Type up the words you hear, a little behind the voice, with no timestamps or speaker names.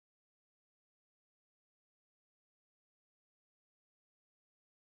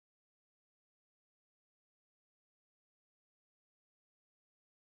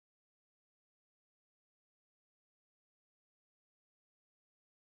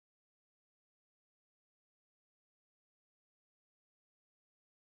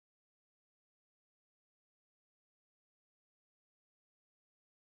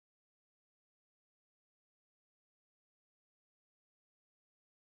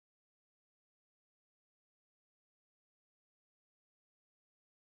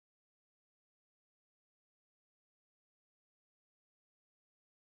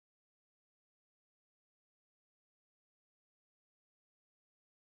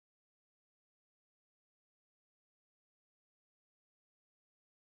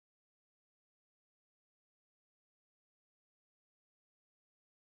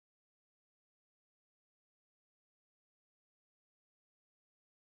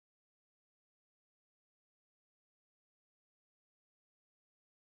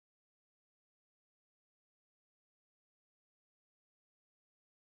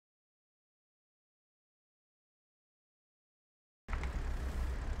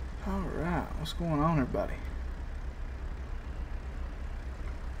Alright, what's going on, everybody?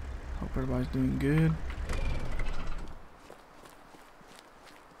 Hope everybody's doing good.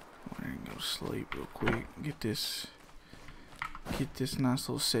 Go ahead and go to sleep real quick. Get this nice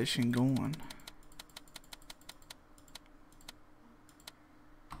little session going.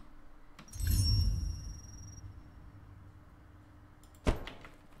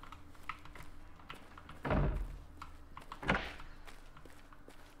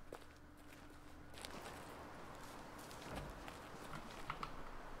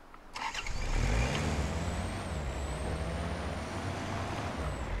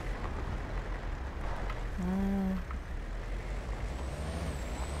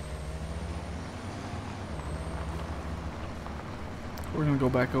 We're gonna go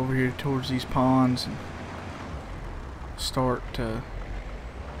back over here towards these ponds and start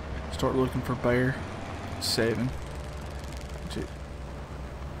looking for bear. 7.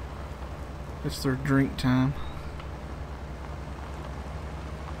 It's their drink time.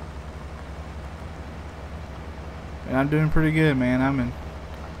 And I'm doing pretty good, man. I've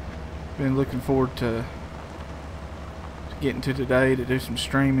been looking forward to getting to today to do some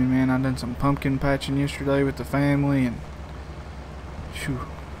streaming, man. I done some pumpkin patching yesterday with the family, and phew.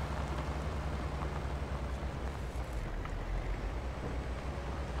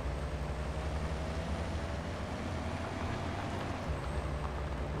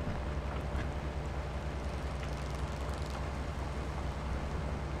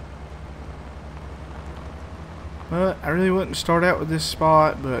 But I really wouldn't start out with this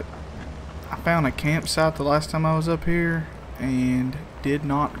spot, but I found a campsite the last time I was up here and did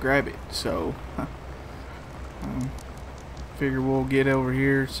not grab it, so figure we'll get over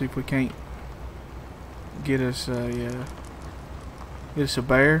here, see if we can't get us a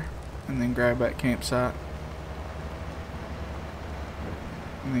bear, and then grab that campsite,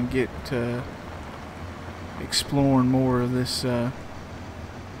 and then get to exploring more of this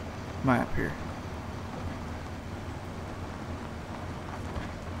map here.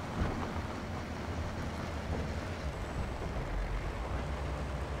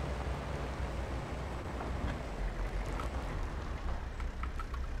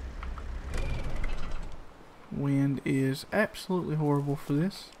 Wind is absolutely horrible for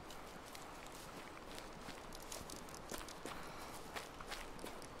this.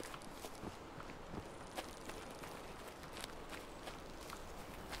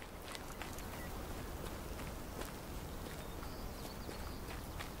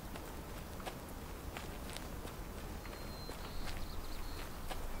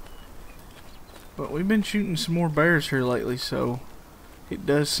 But we've been shooting some more bears here lately, so it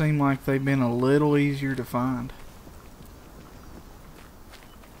does seem like they've been a little easier to find.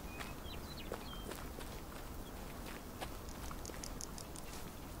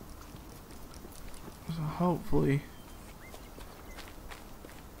 So hopefully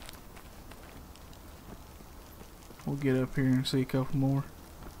we'll get up here and see a couple more.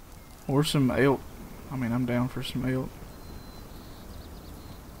 Or some elk. I mean, I'm down for some elk.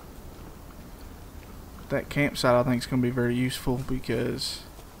 That campsite I think is going to be very useful, because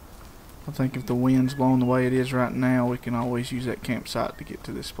I think if the wind's blowing the way it is right now, we can always use that campsite to get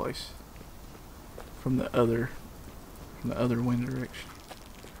to this place from the other wind direction.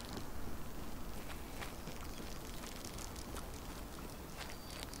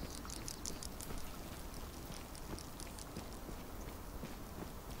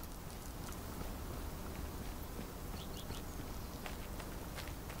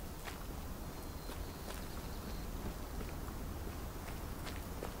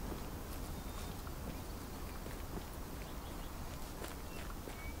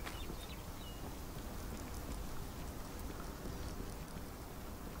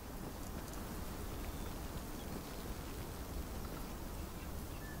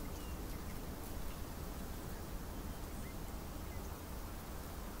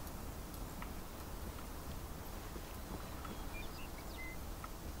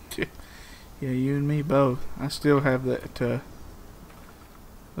 Yeah, you and me both. I still have that the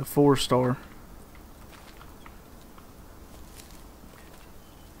 4-star.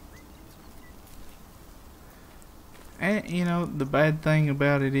 And you know, the bad thing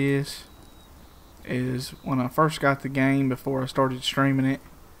about it is when I first got the game, before I started streaming it,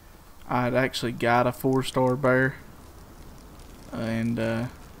 I'd actually got a 4-star bear, and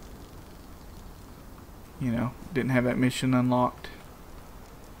you know, didn't have that mission unlocked.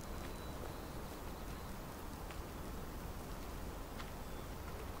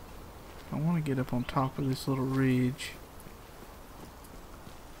 I want to get up on top of this little ridge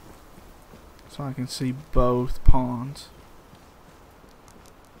so I can see both ponds.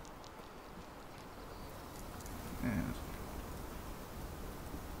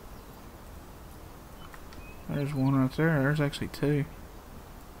 There's one right there. There's actually two.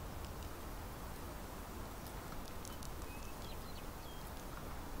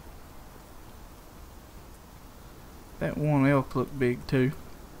 That one elk looked big too.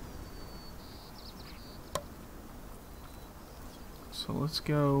 So let's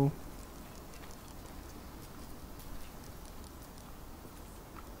go.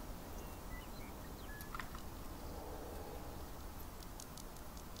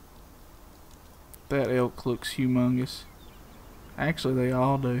 That elk looks humongous. Actually, they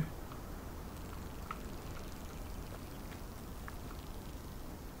all do.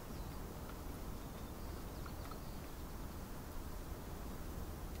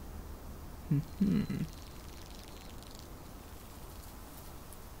 Okay,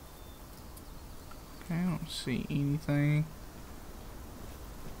 I don't see anything.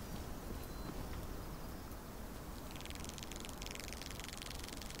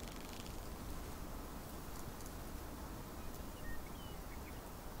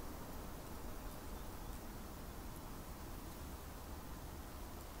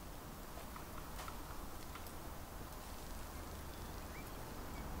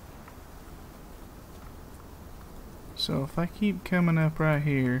 So if I keep coming up right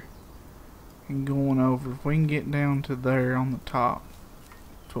here and going over, if we can get down to there on the top,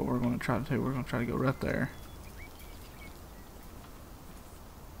 that's what we're going to try to do. We're going to try to go right there.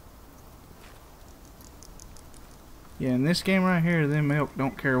 Yeah, in this game right here, them elk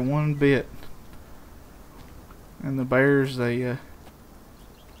don't care one bit. And the bears, they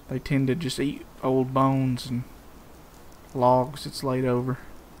tend to just eat old bones and logs that's laid over.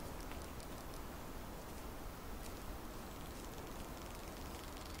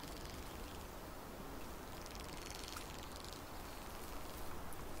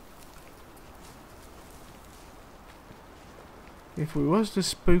 If we was to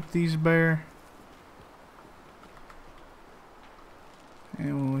spook these bear,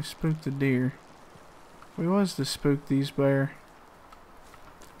 and when we spook the deer, if we was to spook these bear,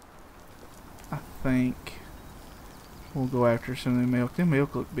 I think we'll go after some of them elk. Them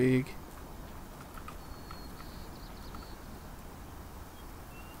elk look big.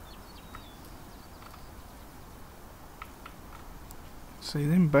 See,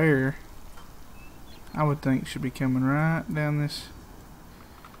 them bear, I would think should be coming right down this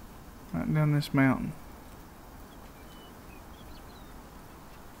mountain.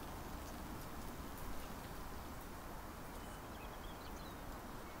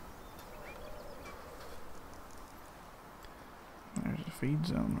 There's a feed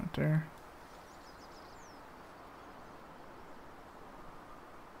zone right there.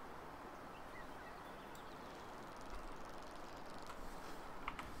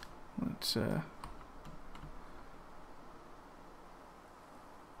 Let's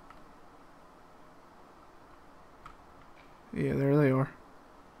yeah, there they are.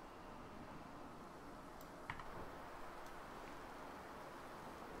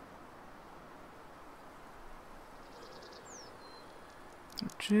 They're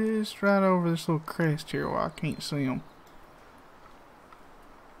just right over this little crest here where I can't see them.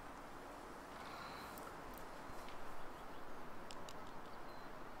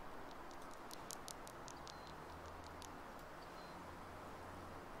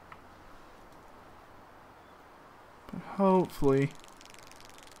 But hopefully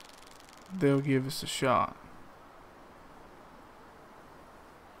they'll give us a shot.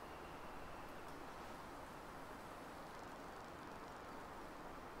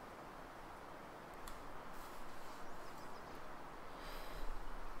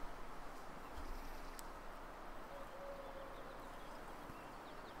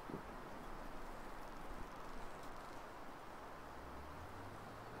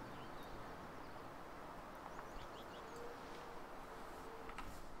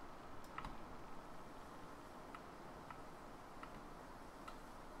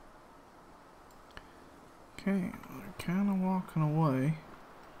 Okay, they're kind of walking away,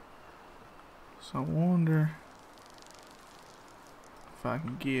 so I wonder if I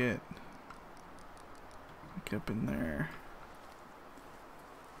can get like up in there.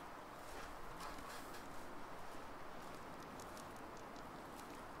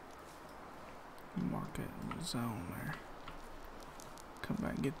 Mark it in the zone there. Come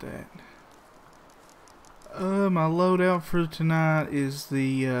back and get that. My loadout for tonight is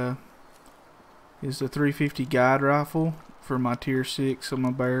the 350 guide rifle for my tier 6, so my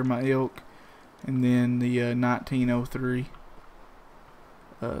bear, my elk, and then the 1903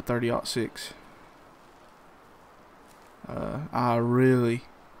 30-06. I really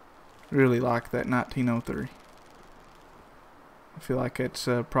like that 1903. I feel like it's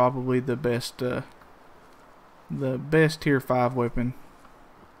probably the best the best tier 5 weapon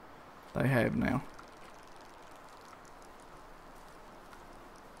they have now.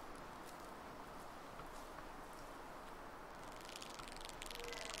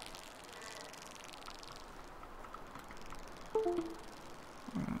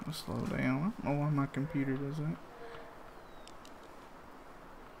 Slow down. I don't know why my computer does that.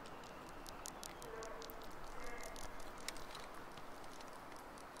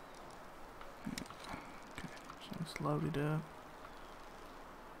 Okay, so it's loaded up.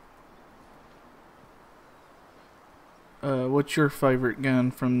 What's your favorite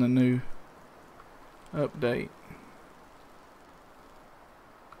gun from the new update?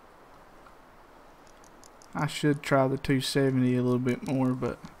 I should try the 270 a little bit more,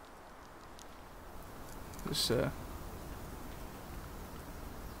 but it's we'll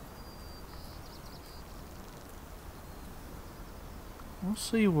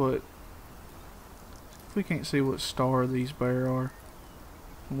see what, if we can't see what star these bear are.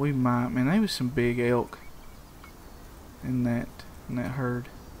 We might. Man, there was some big elk in that herd.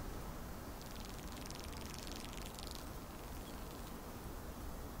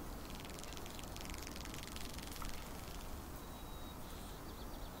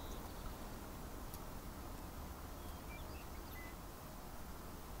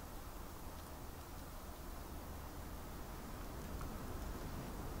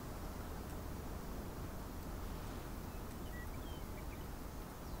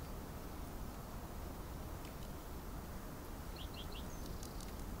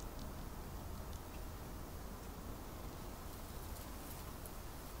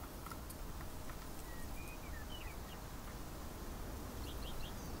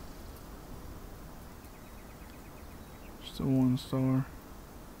 Just a 1 star.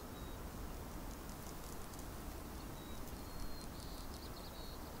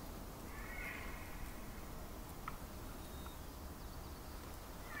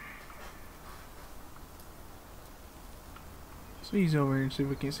 So he's over here and see if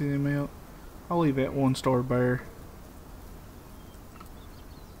we can see them out. I'll leave that 1 star bear.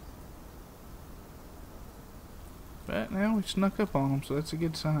 But now we snuck up on them, so that's a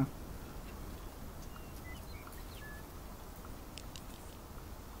good sign.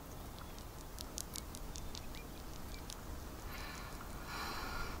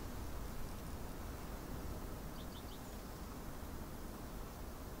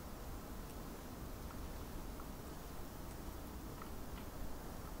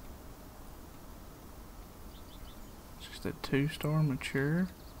 Just a 2 star mature.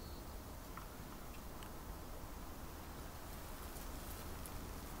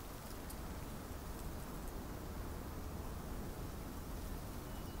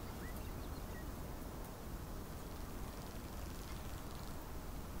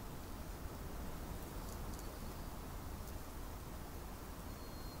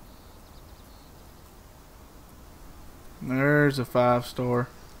 There's a 5 star.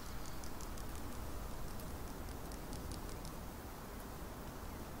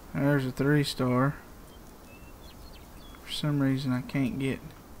 There's a 3 star. For some reason I can't get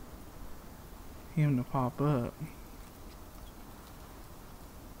him to pop up.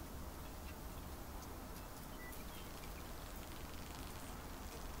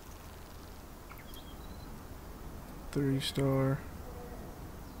 Three star.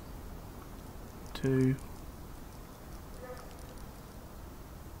 2.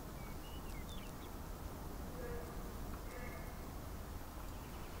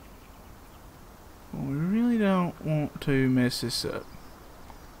 Well, we really don't want to mess this up,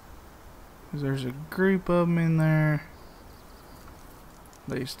 because there's a group of them in there.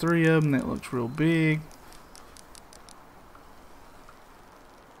 There's 3 of them that looks real big.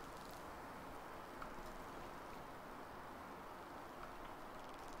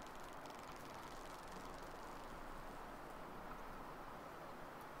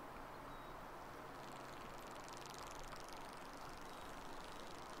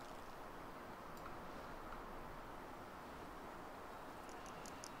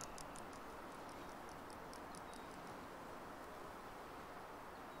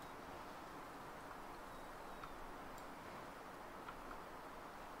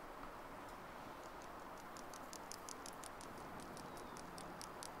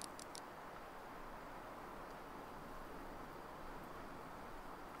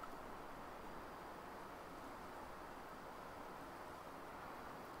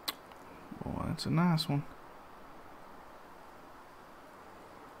 Boy, that's a nice one.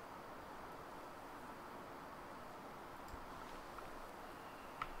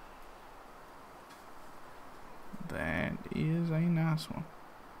 That is a nice one.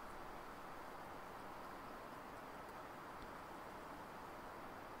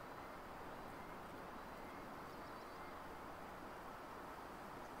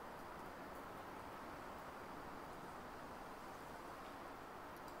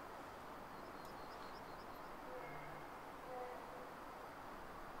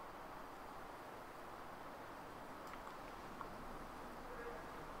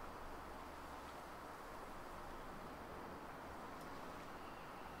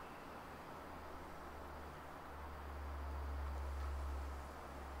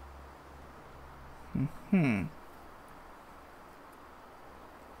 Hmm.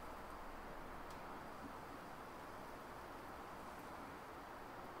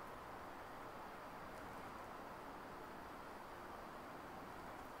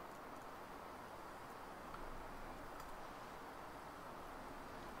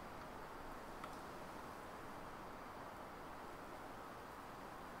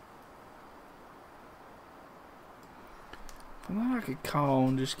 I thought I could call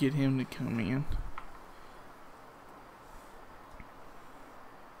and just get him to come in.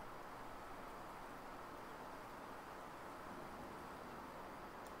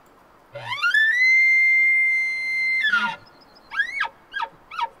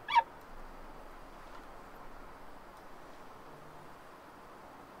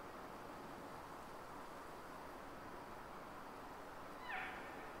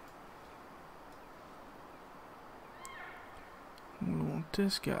 We want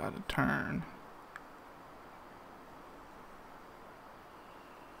this guy to turn.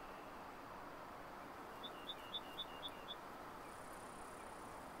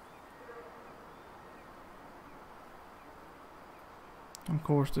 Of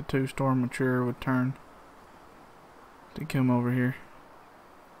course, the 2-star mature would turn to come over here.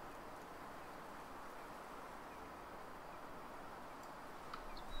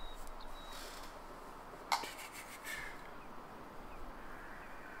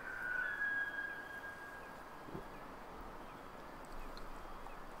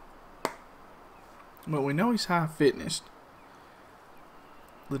 But we know he's high fitness.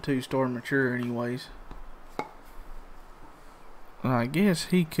 The 2-star mature anyways. I guess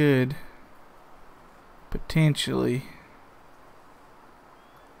he could potentially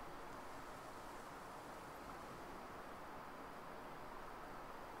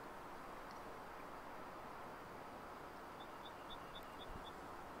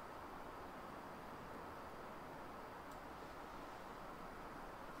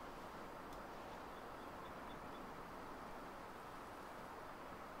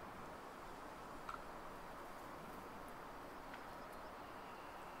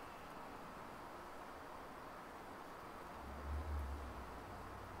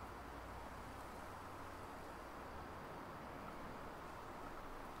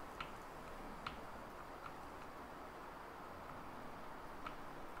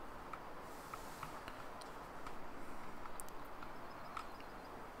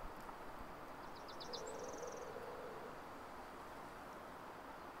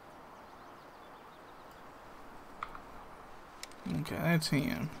okay, that's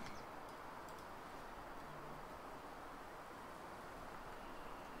him.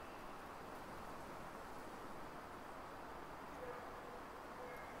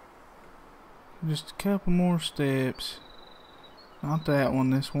 Just a couple more steps. Not that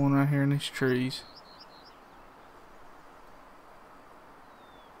one, this one right here in these trees.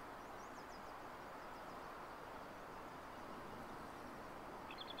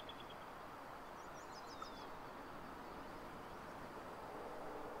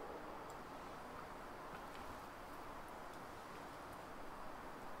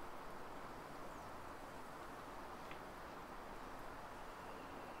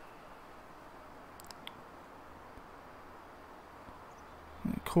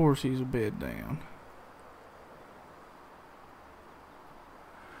 Of course he's a bed down.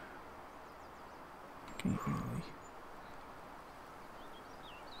 Can't really.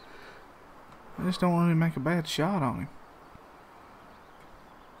 I just don't want to make a bad shot on him.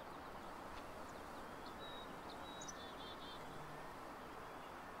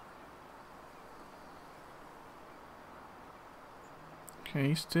 Okay,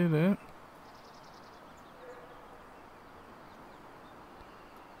 he stood up.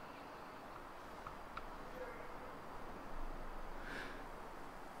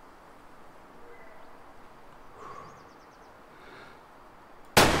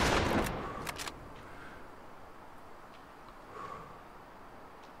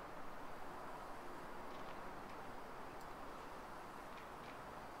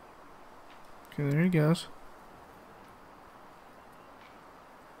 Okay, there he goes.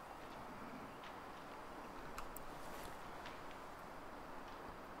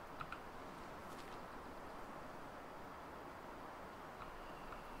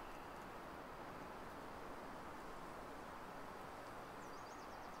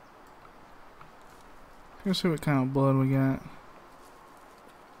 Let's see what kind of blood we got.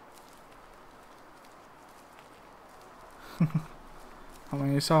 I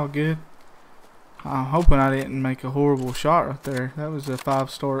mean, it's all good. I'm hoping I didn't make a horrible shot right there. That was a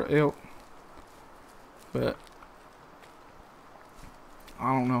 5-star elk. But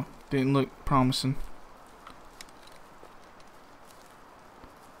I don't know. Didn't look promising.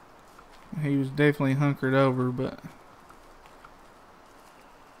 He was definitely hunkered over, but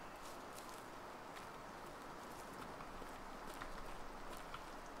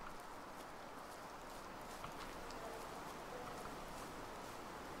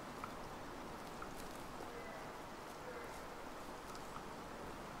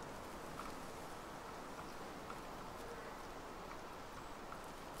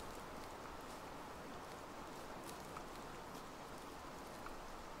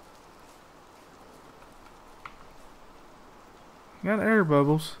got air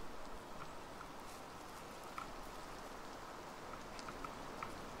bubbles.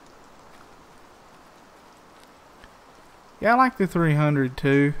 Yeah, I like the 300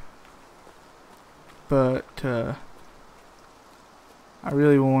 too, but I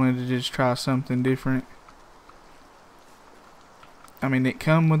really wanted to just try something different. I mean, it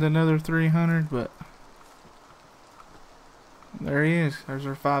come with another 300, but there he is. There's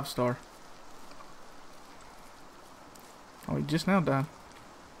our 5-star. Oh, he just now died.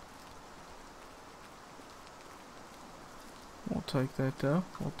 We'll take that though.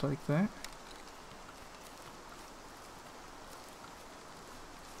 We'll take that.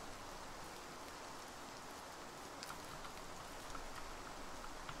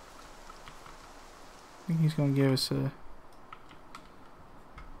 I think he's gonna give us a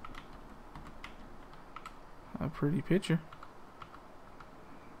pretty picture.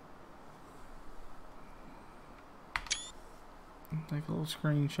 Take a little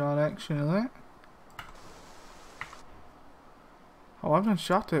screenshot action of that. Oh, I've done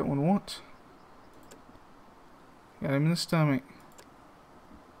shot that one once. Got him in the stomach.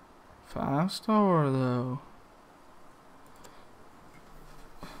 5-star though.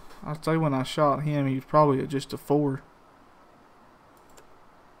 I'd say when I shot him, he was probably just a 4.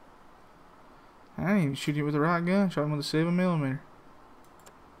 I didn't even shoot him with the right gun. Shot him with a 7mm.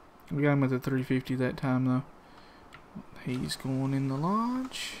 We got him with a 350 that time though. He's going in the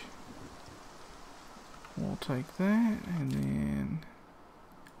lodge. We'll take that, and then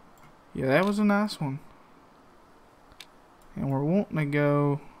yeah, that was a nice one. And we're wanting to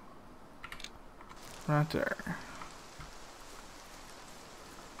go right there.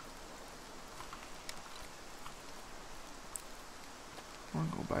 I'll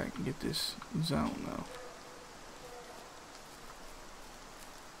go back and get this zone though.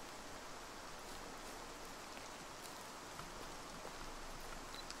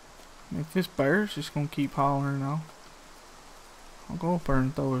 If this bear's just gonna keep hollering off, I'll go up there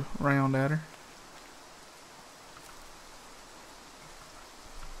and throw a round at her.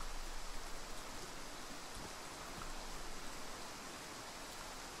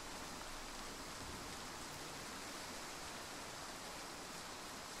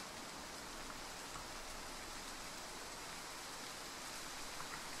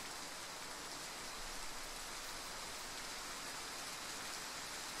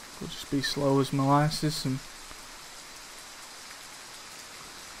 We'll just be slow as molasses and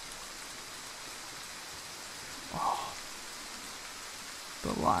oh,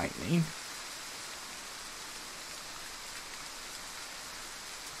 the lightning.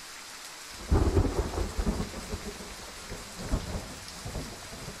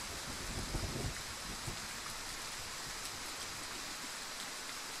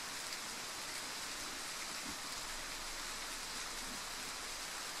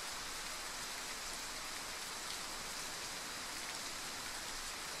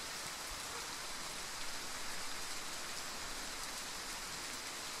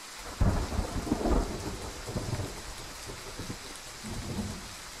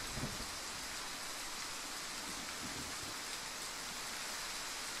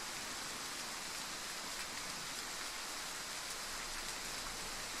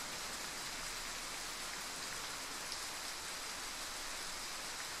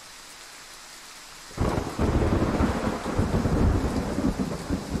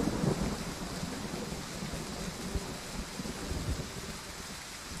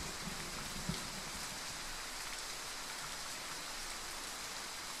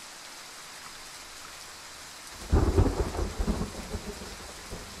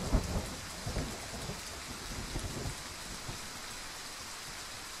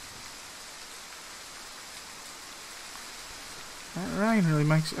 That rain really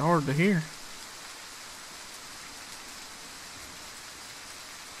makes it hard to hear.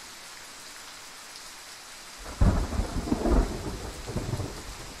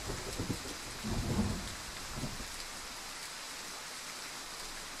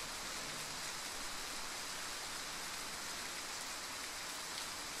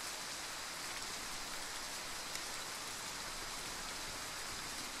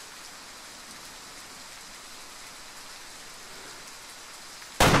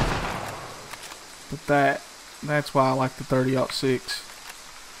 But that's why I like the 30-06.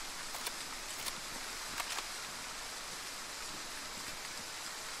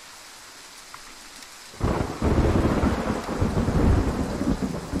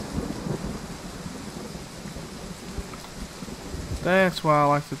 That's why I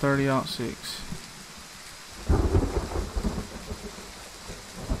like the 30-06.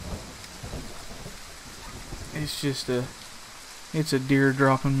 It's a deer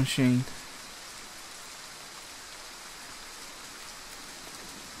dropping machine.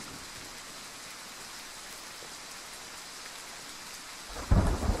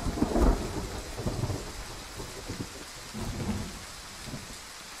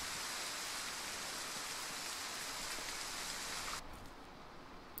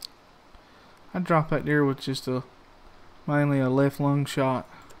 I dropped that deer with just mainly a left lung shot.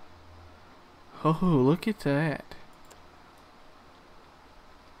 Oh, look at that.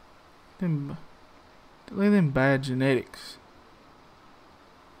 Look at them bad genetics.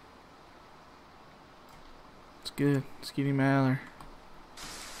 It's good. Let's get him out of there.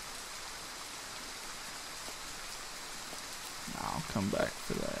 I'll come back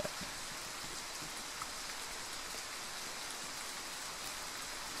for that.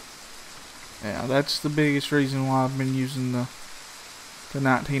 Yeah, that's the biggest reason why I've been using the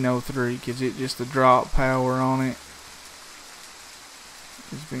 1903, because it just the drop power on it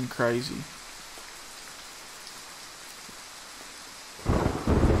has been crazy.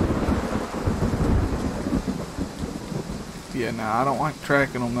 Yeah, no, I don't like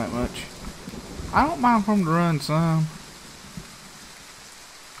tracking them that much. I don't mind for them to run some,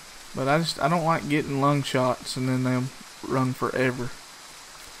 but I don't like getting lung shots and then they'll run forever.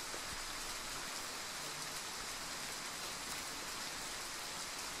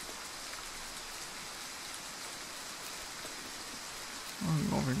 I'm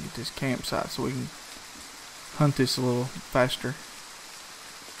going over and get this campsite so we can hunt this a little faster.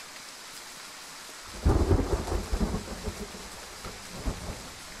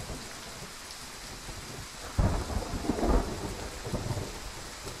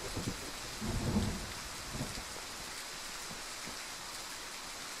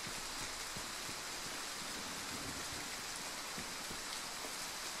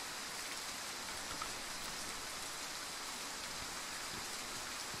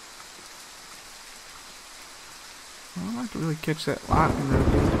 I'd like to really catch that lightning real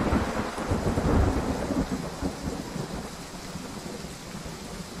good.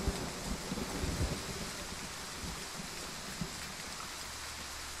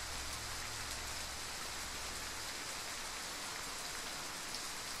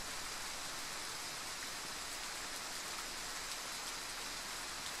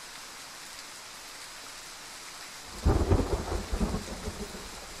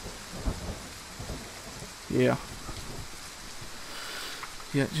 Yeah.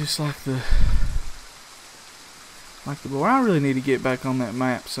 Yeah, just like the boy. I really need to get back on that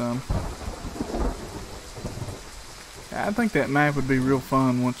map some. I think that map would be real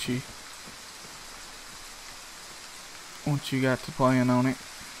fun once you got to playing on it.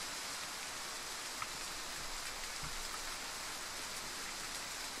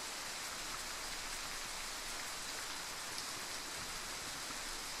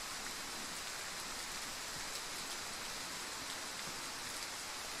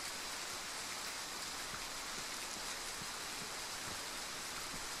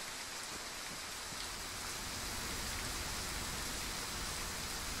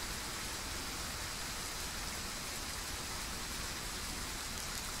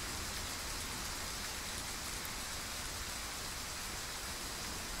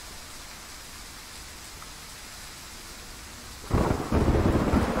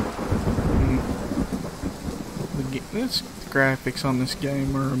 This graphics on this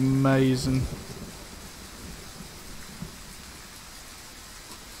game are amazing.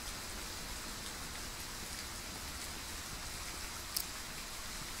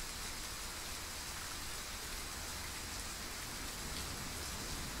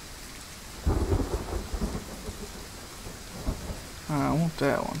 I want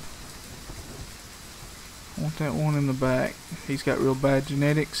that one. I want that one in the back. He's got real bad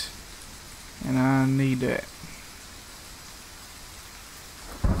genetics, and I need that.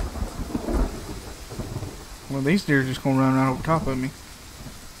 Well, these deer are just gonna run right over top of me.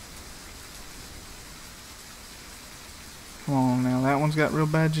 Come on now, that one's got real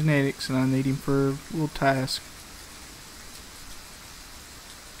bad genetics, and I need him for a little task.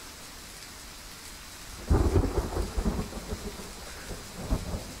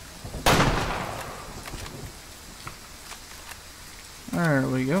 There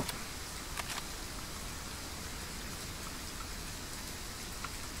we go.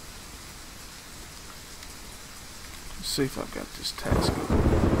 see if I've got this task.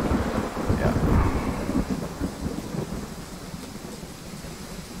 Yeah.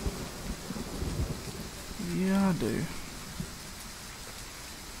 Yeah, I do.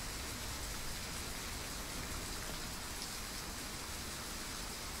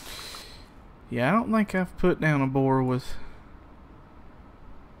 Yeah, I don't think I've put down a boar with...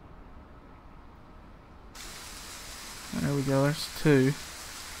 There we go, there's 2.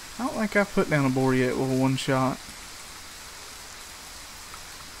 I don't think I've put down a boar yet with a 1 shot.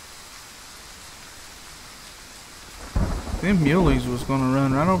 Them muleys was gonna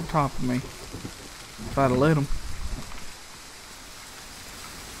run right over top of me if I'd have let them.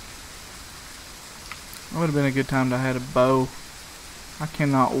 That would have been a good time to have had a bow. I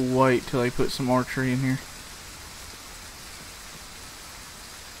cannot wait till they put some archery in here.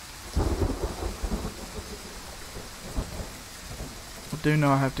 I do know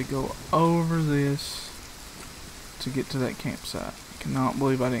I have to go over this to get to that campsite. I cannot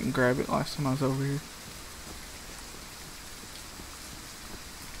believe I didn't grab it last time I was over here.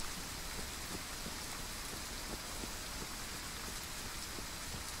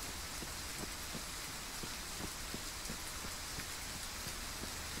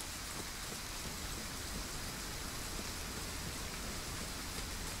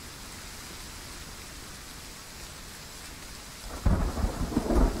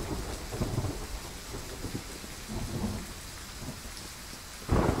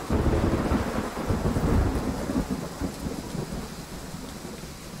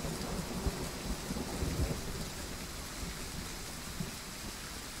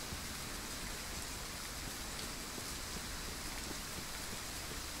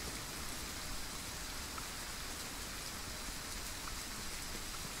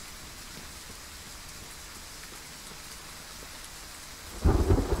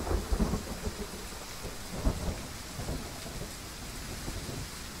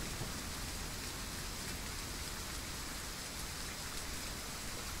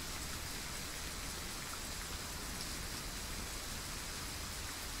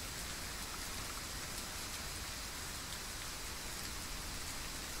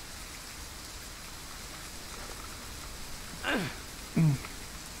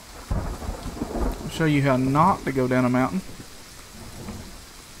 I'll show you how not to go down a mountain.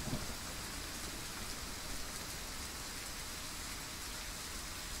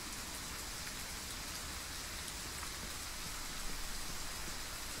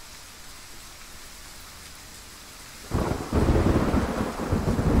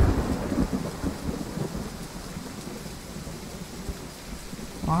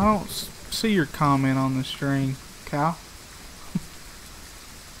 Well, I don't see your comment on the stream, Kyle.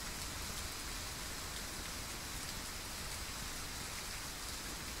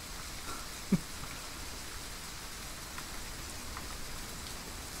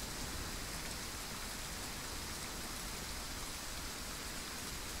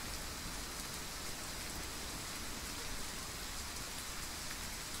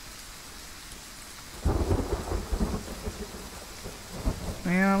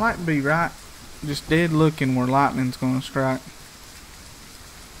 Man, I like to be right, just dead looking where lightning's gonna strike.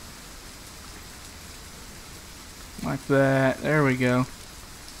 Like that. There we go.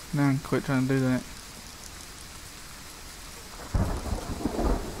 Now I can quit trying to do that.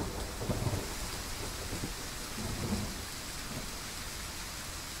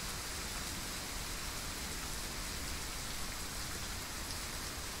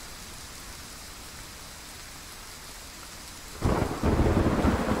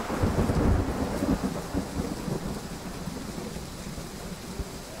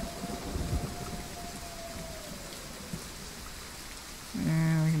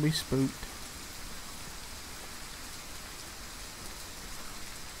 Yeah, I can be spooked.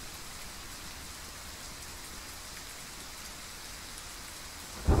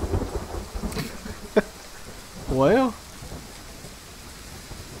 Well,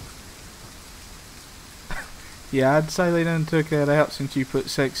 yeah, I'd say they done took that out since you put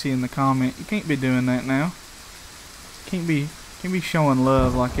sexy in the comment. You can't be doing that now. Can't be showing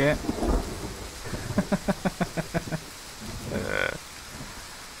love like that.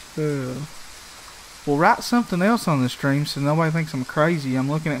 Well, write something else on the stream so nobody thinks I'm crazy. I'm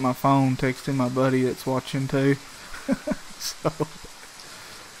looking at my phone, texting my buddy that's watching too. So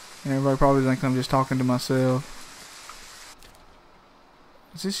everybody probably thinks I'm just talking to myself.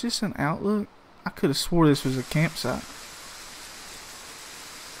 Is this just an outlook? I could have swore this was a campsite.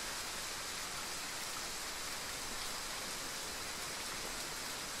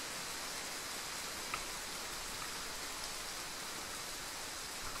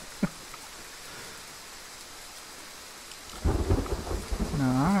 No,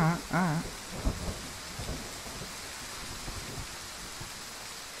 alright, alright.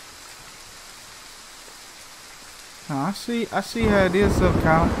 No, I see how it is though,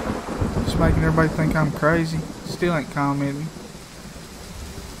 Kyle. Just making everybody think I'm crazy. Still ain't commenting.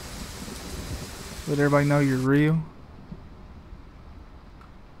 Let everybody know you're real.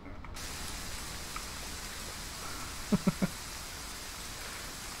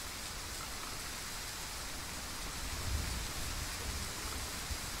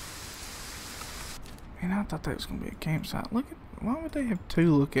 Man, I thought that was gonna be a campsite. Look at, why would they have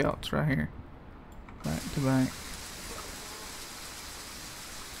two lookouts right here, back to back?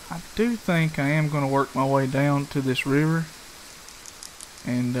 I do think I am gonna work my way down to this river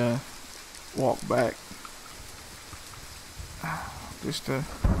and walk back. Just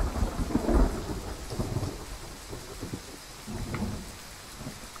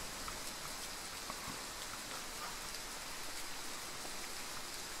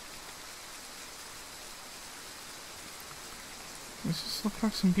this just looks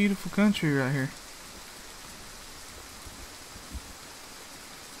like some beautiful country right here.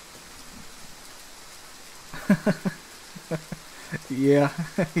 Yeah.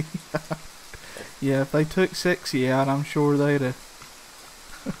 Yeah, if they took sexy out, I'm sure they'd have.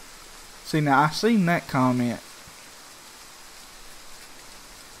 See, now I seen that comment.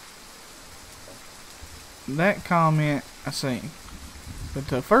 That comment I seen. But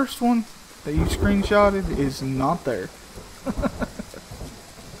the first one that you screenshotted is not there.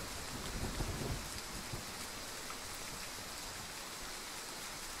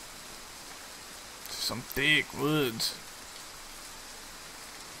 Some thick woods.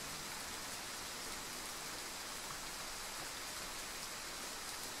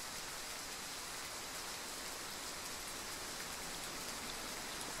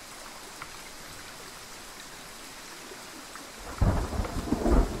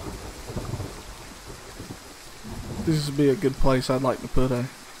 This would be a good place. I'd like to put a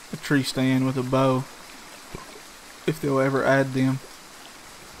tree stand with a bow, if they'll ever add them.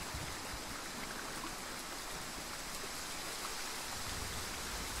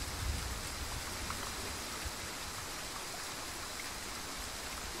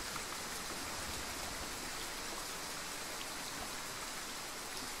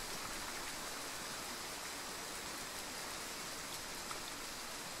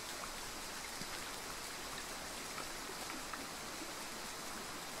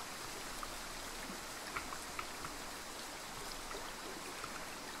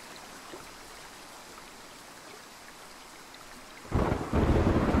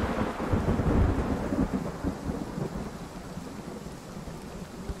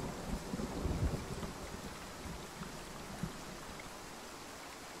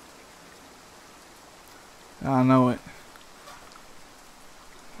 I know it.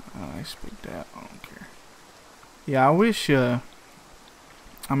 Oh, they speaked out. I don't care. Yeah, I wish. I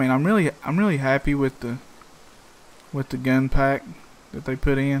mean, I'm really happy with the gun pack that they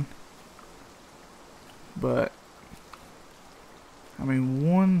put in. But I mean,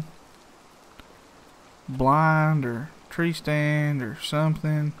 one blind or tree stand or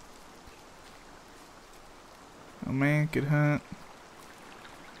something, a man could hunt,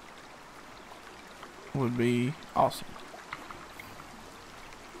 would be awesome.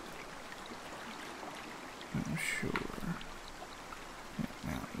 I'm sure.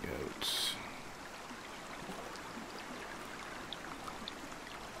 Yeah, mountain goats.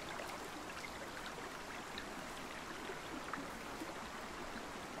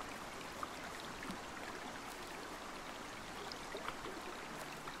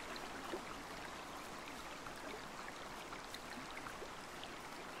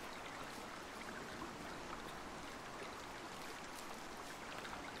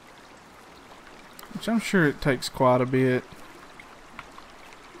 Which I'm sure it takes quite a bit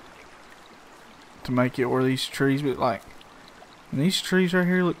to make it where these trees, but like, these trees right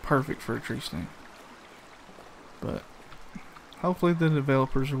here look perfect for a tree stand. But hopefully the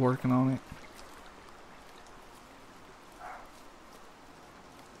developers are working on it.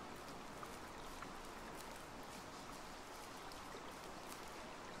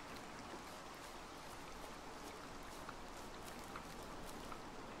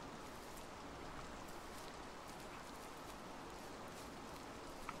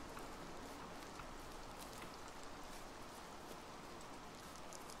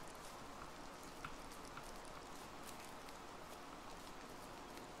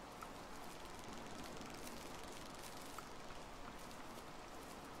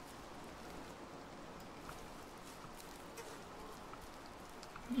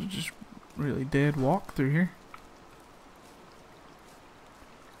 Just really dead walk through here.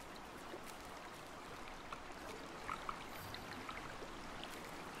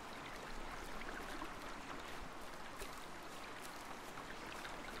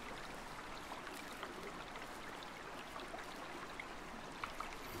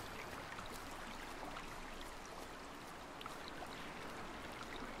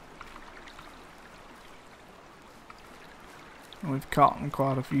 We've caught in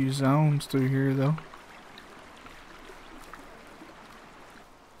quite a few zones through here though.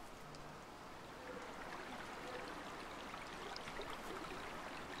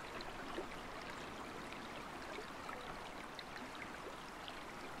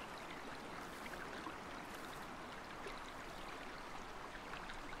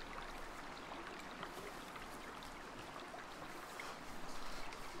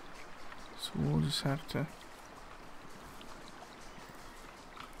 So we'll just have to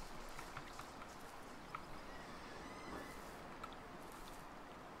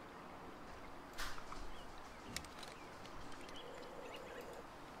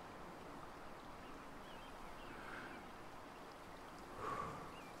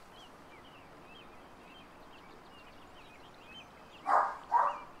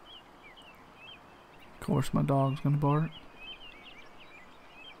Of course my dog's gonna bark.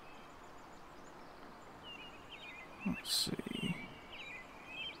 Let's see.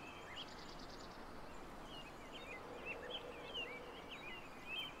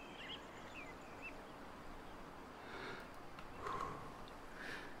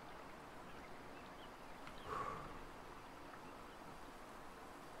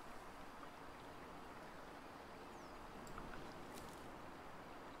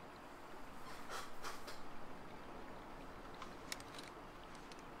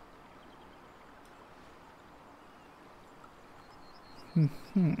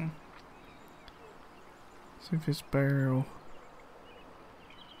 See if this bear will,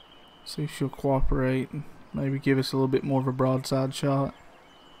 see if she'll cooperate and maybe give us a little bit more of a broadside shot.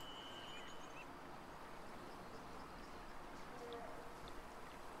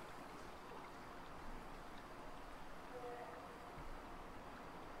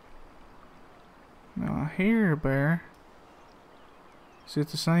 Now I hear a bear. Is it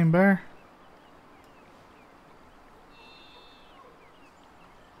the same bear?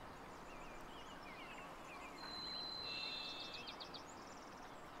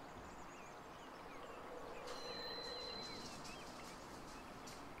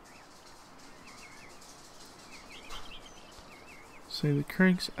 See, the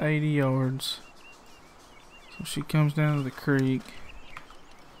creek's 80 yards. So she comes down to the creek.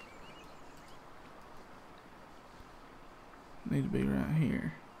 Need to be right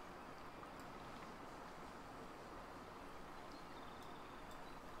here.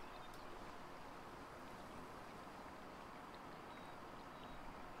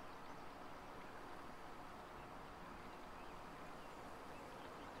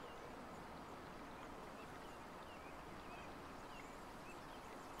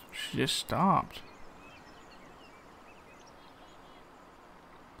 She just stopped.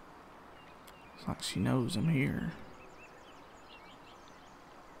 It's like she knows I'm here.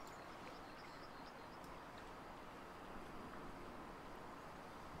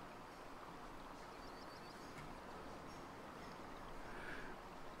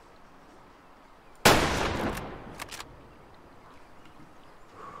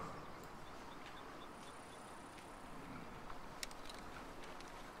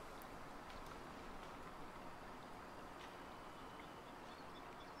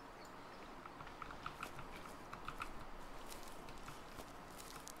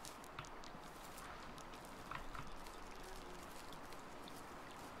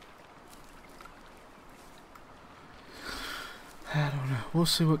 I don't know. We'll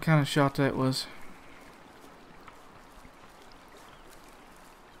see what kind of shot that was.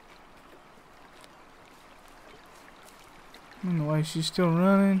 And the way she's still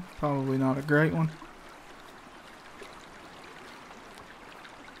running, probably not a great one.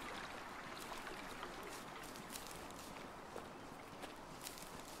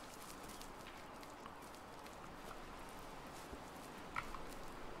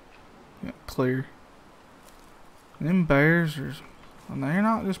 Yeah, clear. And them bears are, and they're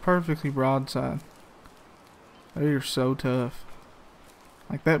not just perfectly broadside. They are so tough.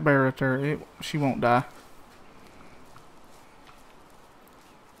 Like that bear right there, she won't die.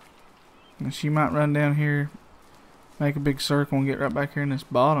 And she might run down here, make a big circle and get right back here in this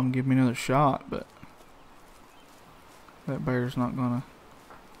bottom, give me another shot, but that bear's not gonna,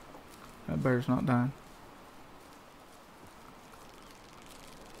 that bear's not dying.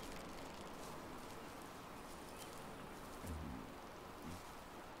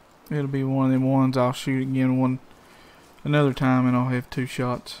 It'll be one of them ones I'll shoot again another time and I'll have 2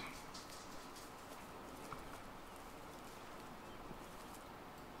 shots.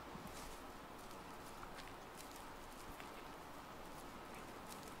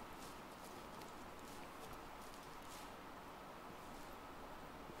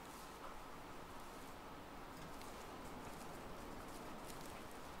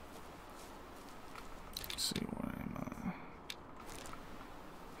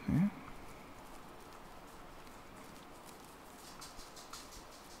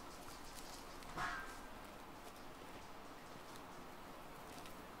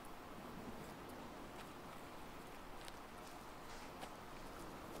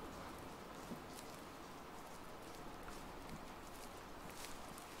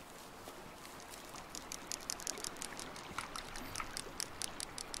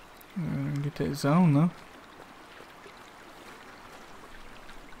 Get that zone though.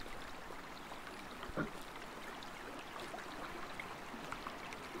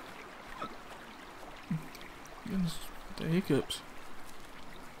 Goodness, the hiccups.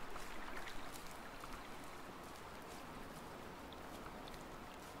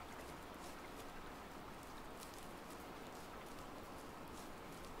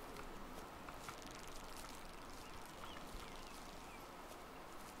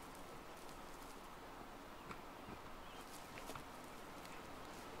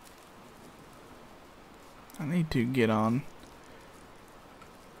 I need to get on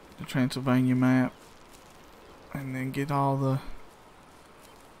the Transylvania map and then get all the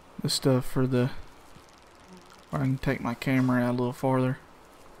stuff for the where I can take my camera out a little farther.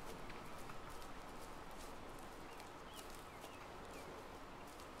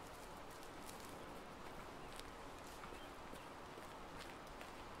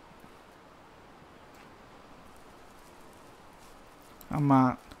 I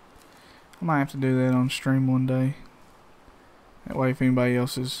might have to do that on stream one day. That way if anybody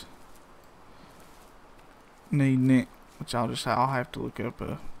else is needing it, which I'll have to look up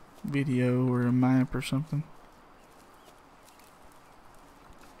a video or a map or something.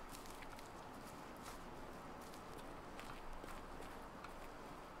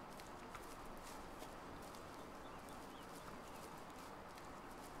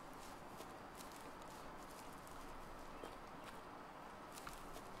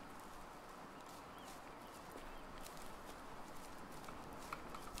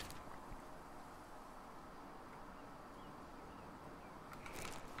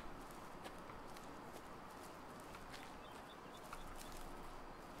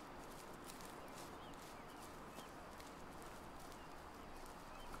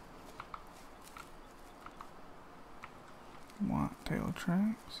 Whitetail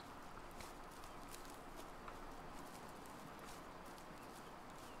tracks.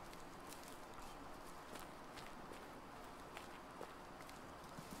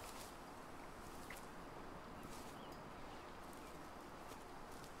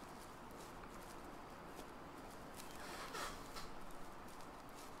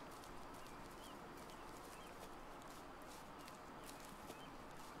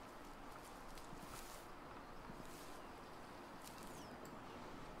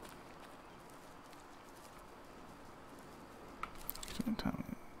 What time is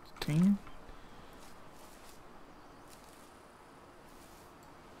it? 10?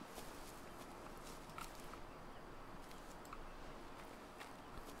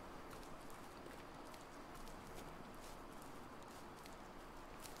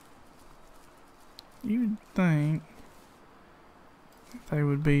 You'd think there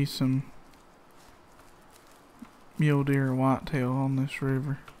would be some mule deer or whitetail on this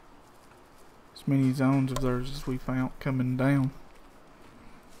river. As many zones of theirs as we found coming down.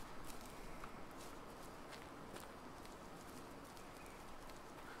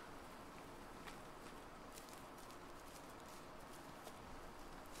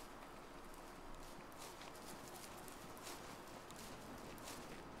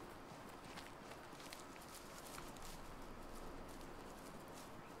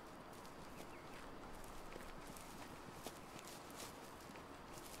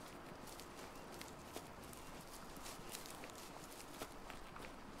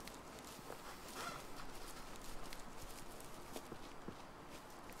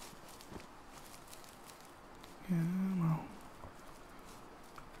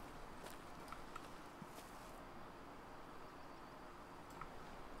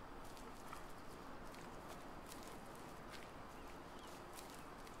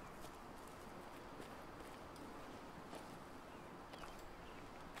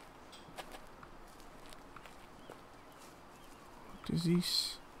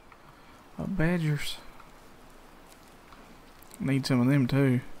 These badgers. Need some of them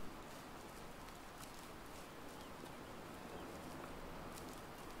too.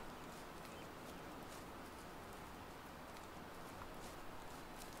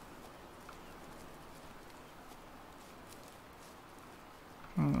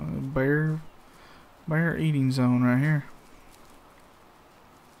 Bear eating zone right here.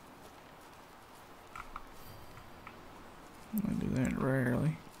 I do that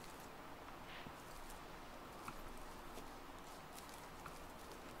rarely.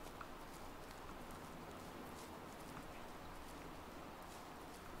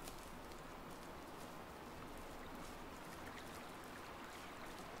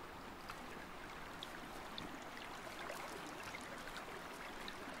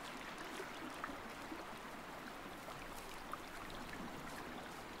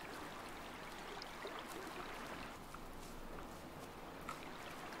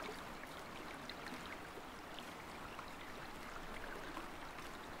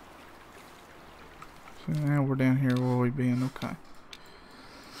 So now we're down here where we been. Okay.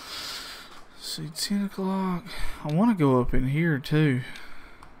 See, 10 o'clock. I want to go up in here too.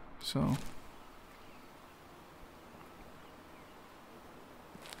 So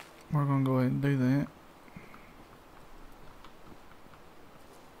we're going to go ahead and do that.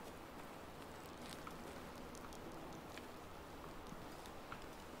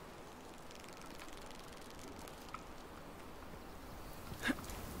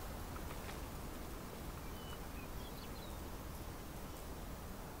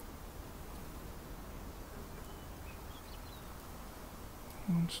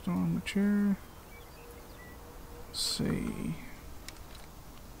 One storm mature. Let's see.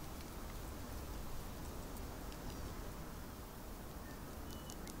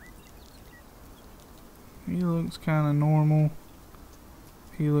 He looks kind of normal.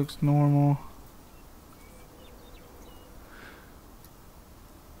 He looks normal.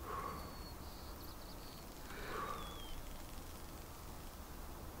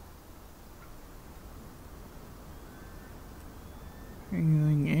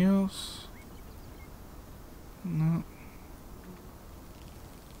 Anything else? No.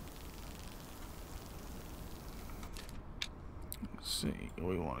 Let's see.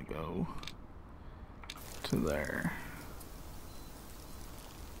 We want to go to there.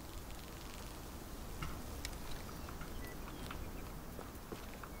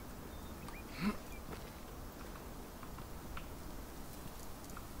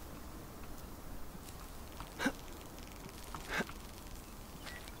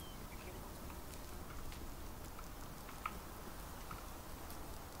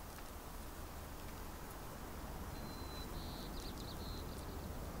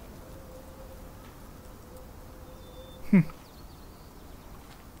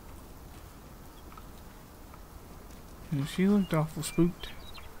 And she looked awful spooked.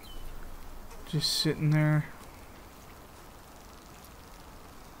 Just sitting there.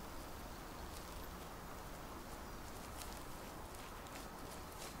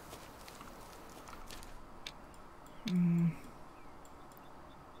 I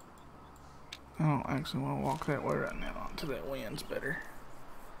don't actually want to walk that way right now. Onto that wind's better.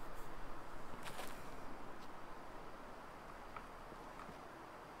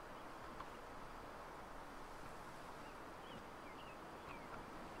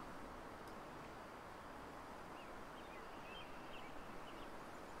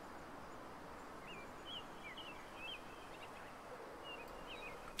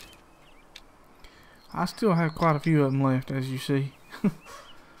 I still have quite a few of them left, as you see.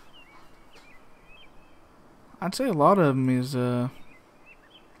 I'd say a lot of them is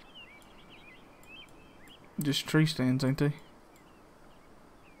just tree stands, ain't they?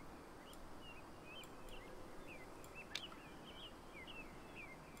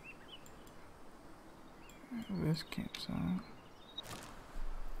 This campsite.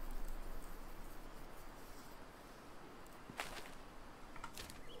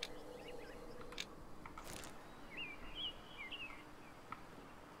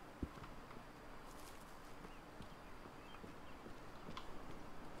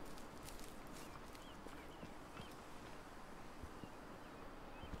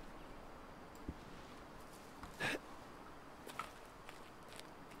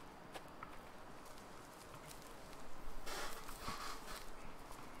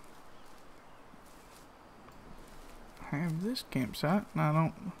 Have this campsite, and I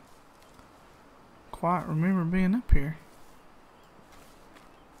don't quite remember being up here.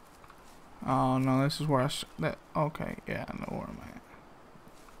 Oh no, this is where that. Okay, yeah, I know where I'm at.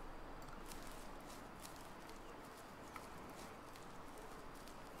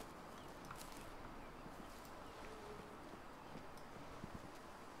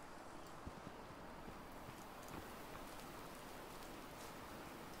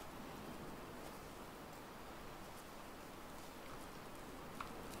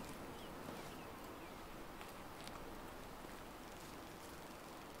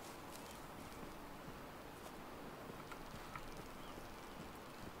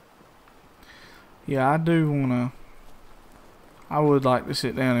 Yeah, I do wanna. I would like to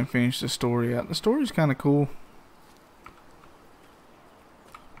sit down and finish the story out. The story's kind of cool.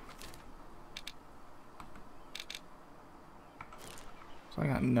 So I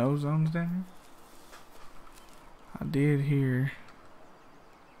got no zones down here. I did hear.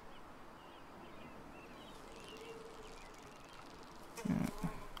 Yeah.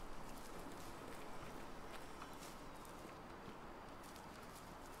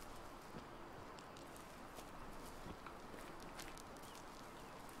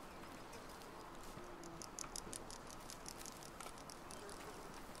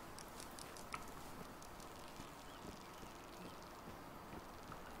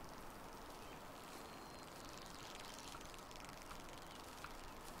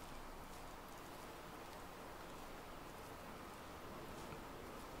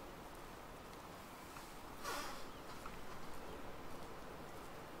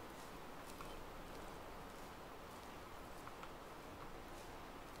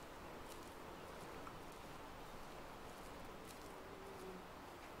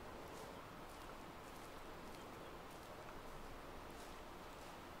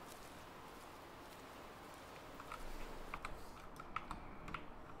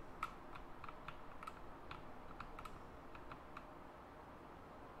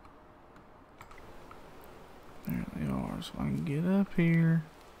 so I can get up here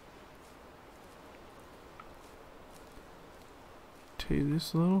to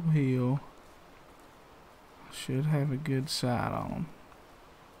this little hill. I should have a good sight on them.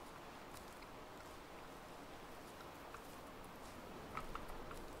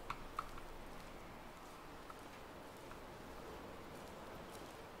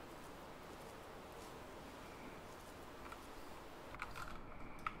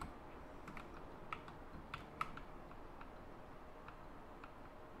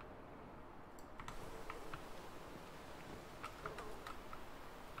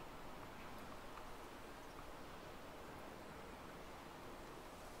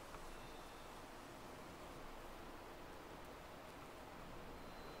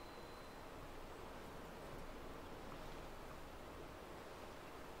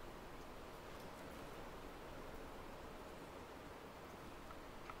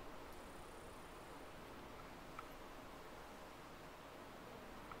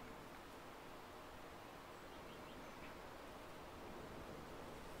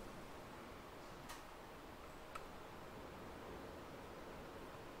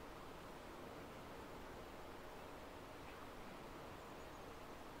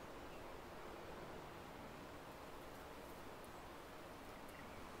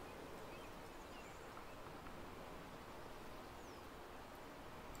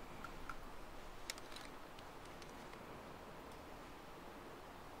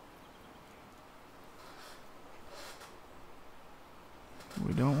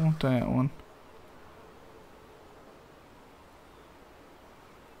 We don't want that one.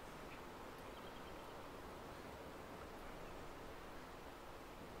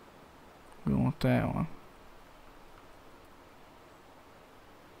 We want that one.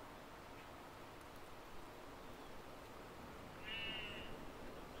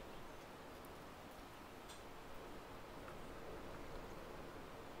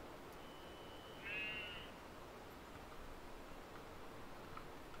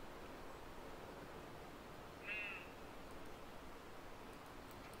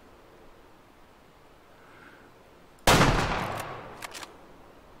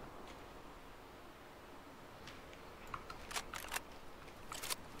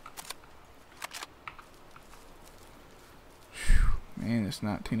 Man, this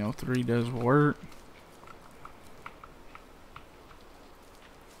 1903 does work.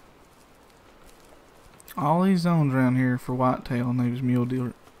 All these zones around here for whitetail, and there's mule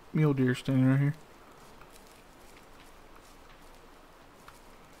deer standing right here.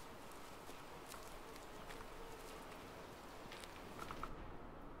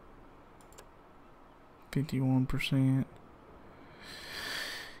 %.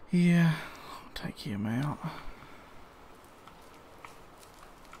 Yeah, I'll take him out.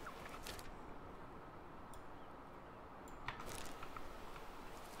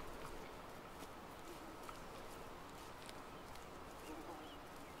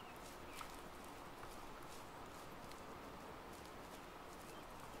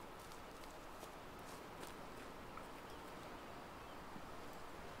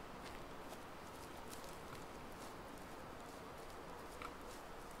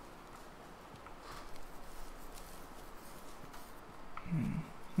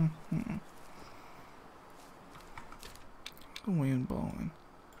 The wind blowing.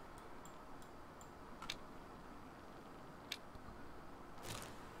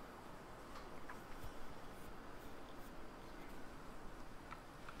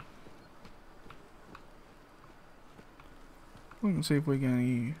 We can see if we got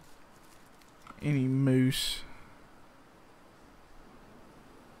any moose.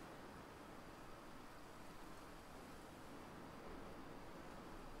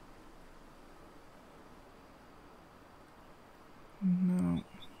 No.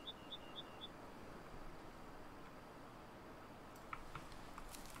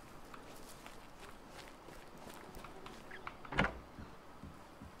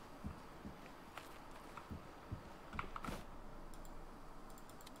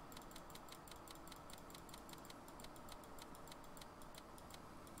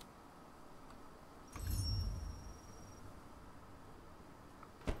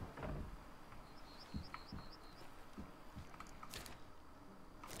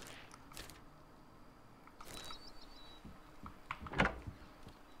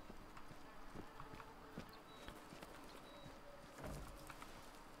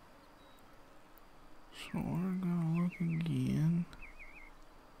 So we're gonna look again.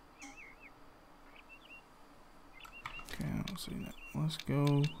 Okay, I don't see that. Let's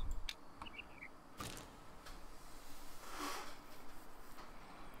go.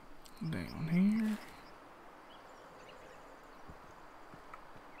 Down here.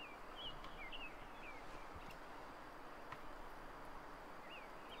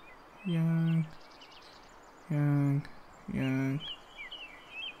 young, young, young,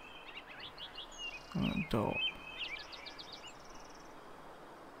 adult.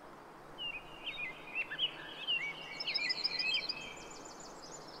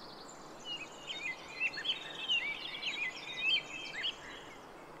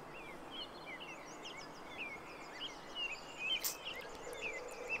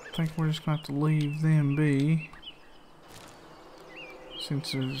 I think we're just going to have to leave them be,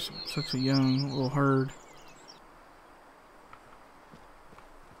 since there's such a young little herd.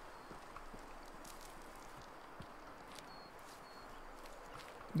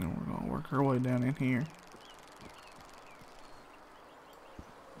 Then we're going to work our way down in here.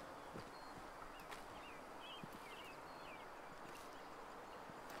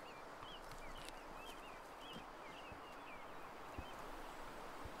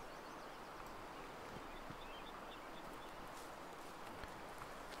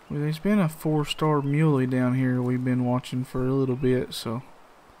 Well, there's been a 4-star muley down here we've been watching for a little bit, so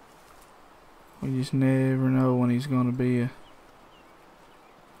we just never know when he's gonna be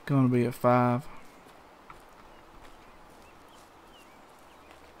a 5.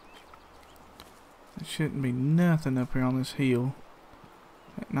 There shouldn't be nothing up here on this hill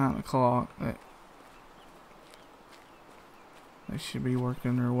at 9 o'clock. They should be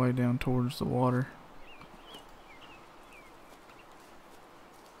working their way down towards the water.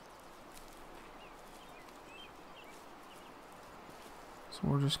 So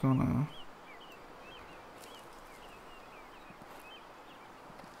we're just gonna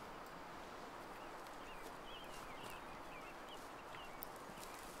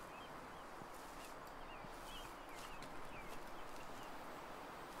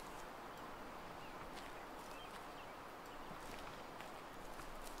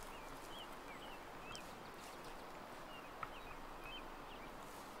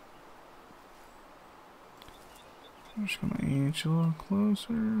I'm just gonna inch a little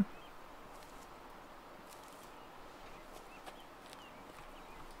closer.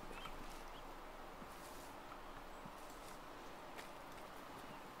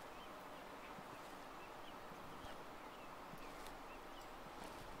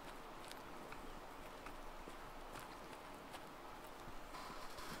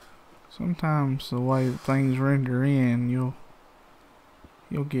 Sometimes the way that things render in,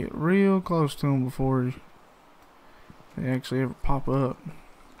 you'll get real close to them before they actually ever pop up.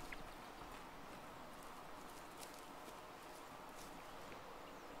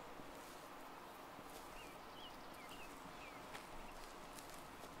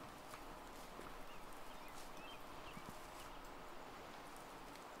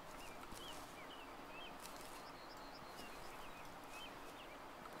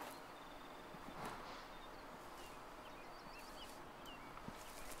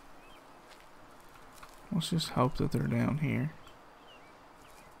 Let's just hope that they're down here.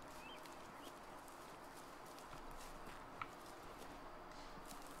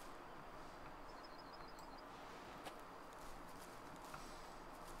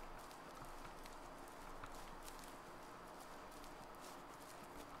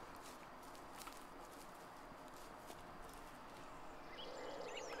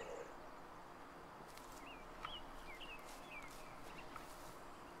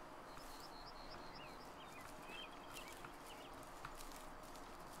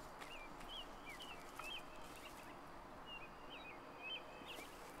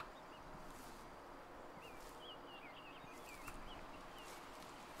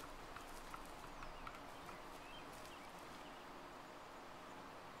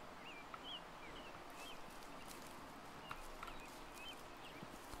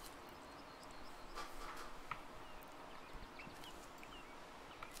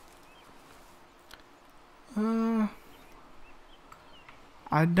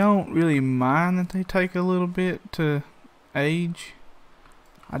 I don't really mind that they take a little bit to age.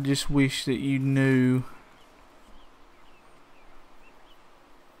 I just wish that you knew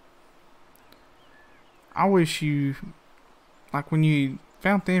I wish you, like when you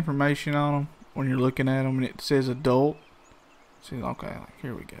found the information on them, when you're looking at them and it says adult, see, okay, like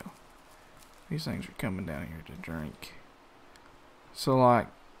here we go. These things are coming down here to drink. So like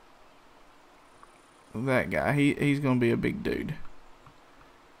that guy, he's gonna be a big dude.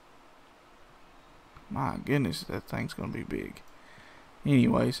 My goodness, that thing's gonna be big.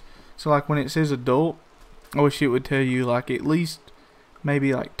 Anyways, so like when it says adult, I wish it would tell you like at least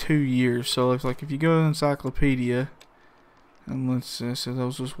maybe like 2 years. So it's like if you go to the encyclopedia and let's say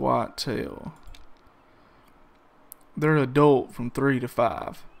those was whitetail, they're adult from 3 to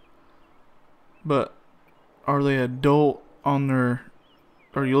 5. But are they adult on their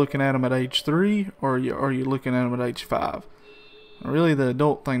are you looking at them at age 3, or are you looking at them at age 5? Really, the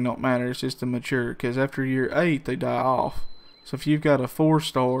adult thing don't matter. It's just the mature, because after year 8 they die off. So if you've got a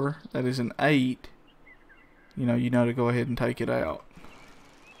 4-star that is an 8, you know to go ahead and take it out.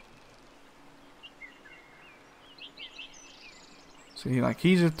 See, like,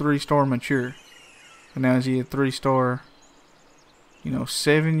 he's a 3-star mature. And now is he a 3-star,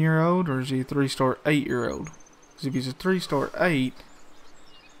 7-year-old, or is he a 3-star 8-year-old? Because if he's a 3-star 8,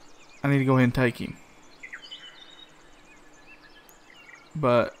 I need to go ahead and take him.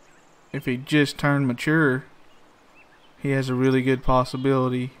 But if he just turned mature, he has a really good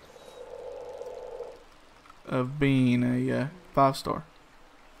possibility of being a 5-star.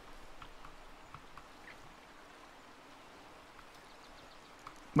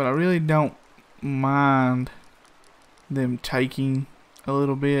 But I really don't mind them taking a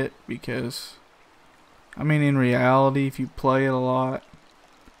little bit, because I mean, in reality, if you play it a lot,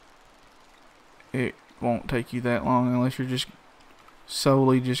 it won't take you that long unless you're just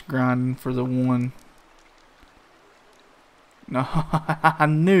solely just grinding for the one. No, I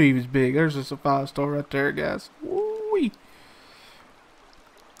knew he was big. There's just a 5-star right there, guys. Woo-wee.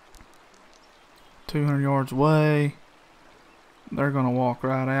 200 yards away. They're gonna walk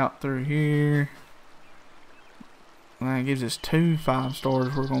right out through here. And that gives us 2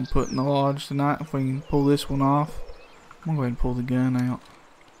 5-stars we're gonna put in the lodge tonight if we can pull this one off. I'm gonna go ahead and pull the gun out.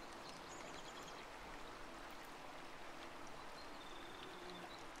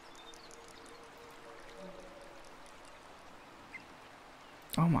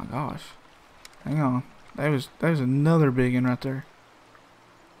 Oh my gosh. Hang on. That was another big one right there.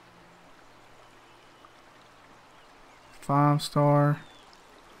 5-star.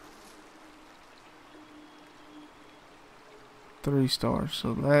 3 stars.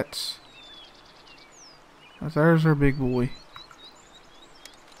 So there's our big boy.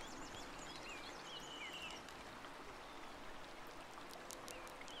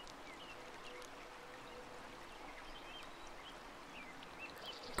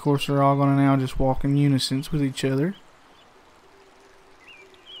 Of course, they're all gonna now just walk in unison with each other.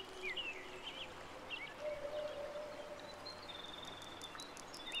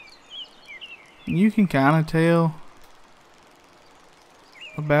 And you can kind of tell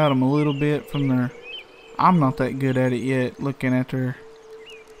about them a little bit from their... I'm not that good at it yet, looking at their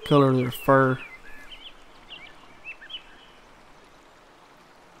color of their fur.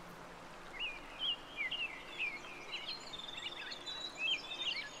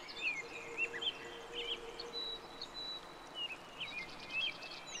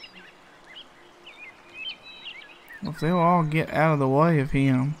 If they'll all get out of the way of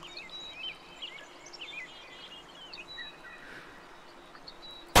him.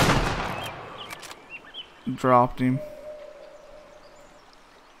 Dropped him.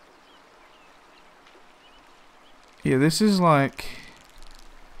 Yeah, this will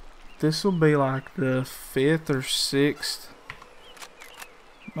be like the 5th or 6th.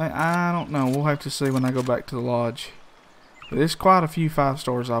 I don't know. We'll have to see when I go back to the lodge. But there's quite a few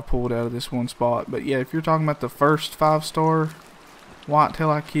 5-stars I pulled out of this one spot. But yeah, if you're talking about the first 5-star whitetail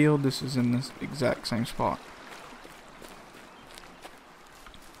I killed, this is in this exact same spot.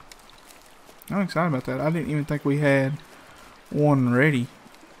 I'm excited about that. I didn't even think we had one ready.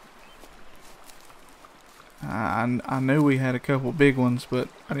 I knew we had a couple big ones, but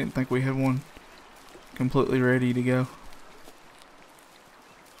I didn't think we had one completely ready to go.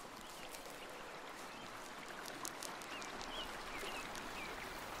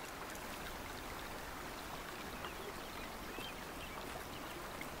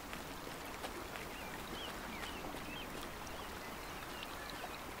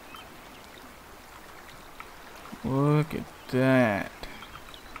 Look at that.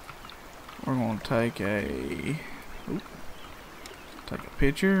 We're going to take a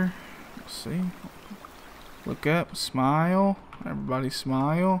picture. Let's see. Look up, smile. Everybody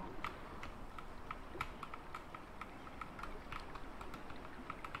smile.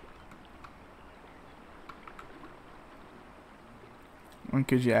 And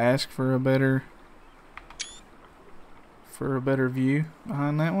could you ask for a better view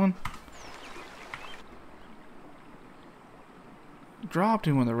behind that one? Dropped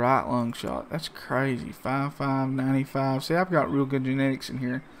him with a right lung shot. That's crazy. 5'5", 95. See, I've got real good genetics in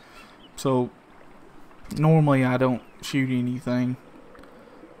here. So, normally I don't shoot anything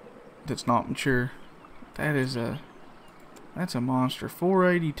that's not mature. That's a monster.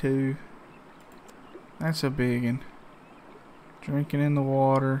 482. That's a big one. Drinking in the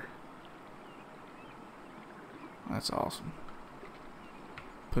water. That's awesome.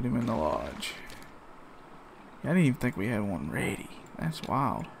 Put him in the lodge. I didn't even think we had one ready. That's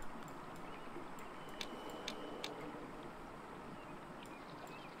wild.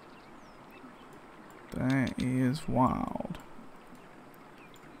 That is wild.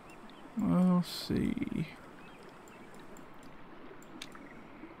 We'll see.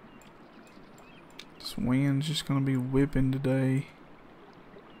 This wind's just gonna be whipping today.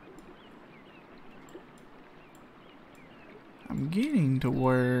 I'm getting to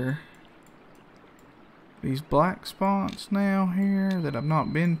where these black spots now here that I've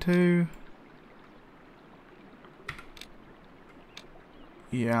not been to.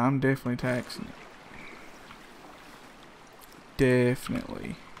 Yeah, I'm definitely taxing it.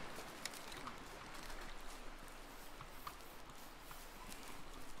 Definitely.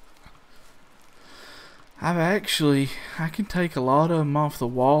 I can take a lot of them off the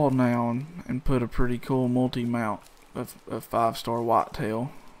wall now and put a pretty cool multi-mount of 5-star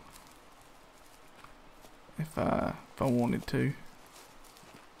whitetail if I wanted to.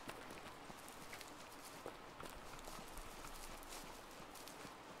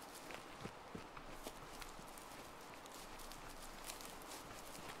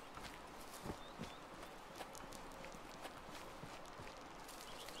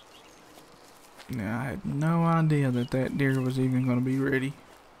 Now, I had no idea that that deer was even going to be ready.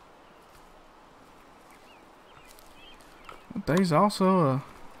 But there's also a...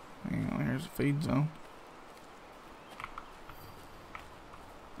 Hang on, here's a feed zone.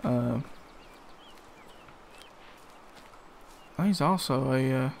 There's also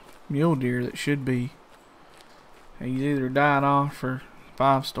a mule deer that should be... He's either died off or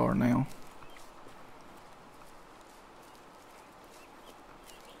 5-star now.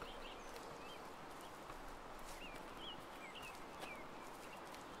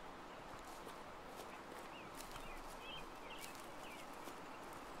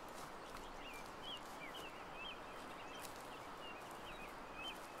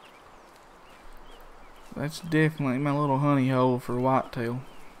 That's definitely my little honey hole for whitetail.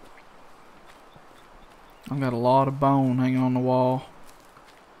 I've got a lot of bone hanging on the wall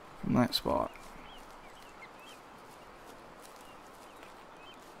from that spot.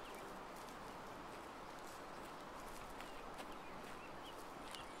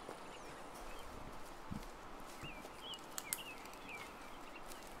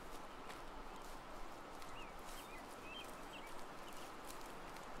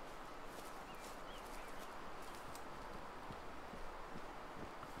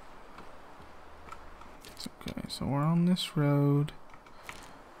 Okay, so we're on this road.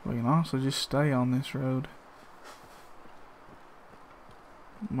 We can also just stay on this road.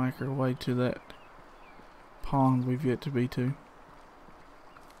 Make our way to that pond we've yet to be to.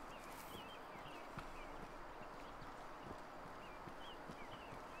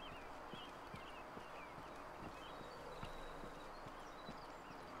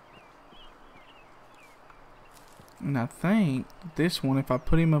 And I think this one, if I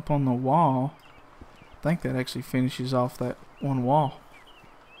put him up on the wall, I think that actually finishes off that one wall.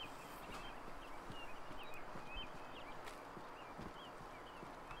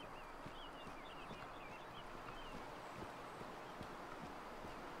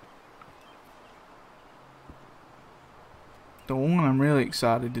 The one I'm really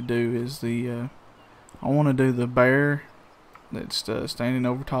excited to do is the, I want to do the bear that's standing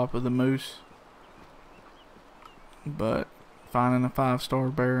over top of the moose. But finding a 5-star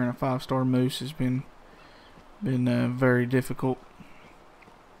bear and a 5-star moose has been very difficult.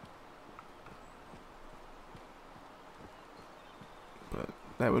 But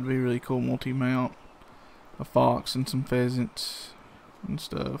that would be really cool multi-mount. A fox and some pheasants and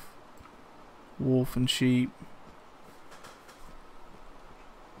stuff. Wolf and sheep.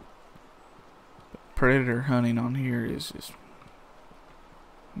 But predator hunting on here is just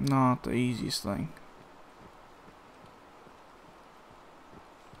not the easiest thing.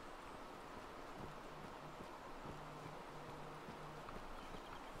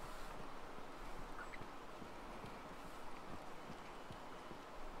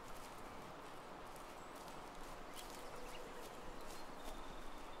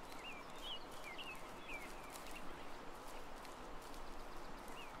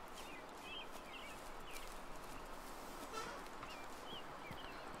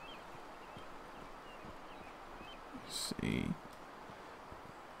 See,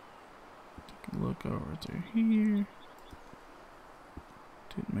 take a look over through here.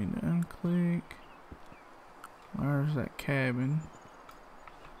 Didn't mean to unclick. Where's that cabin?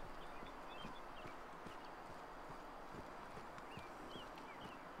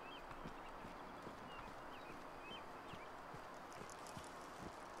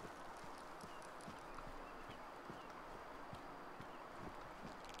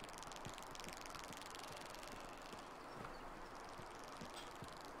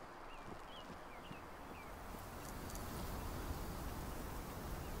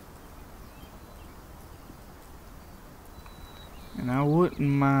 I wouldn't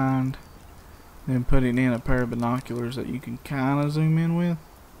mind them putting in a pair of binoculars that you can kind of zoom in with.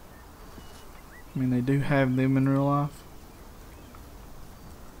 I mean, they do have them in real life.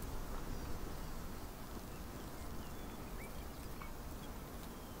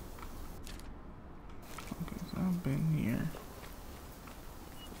 Because I've been here.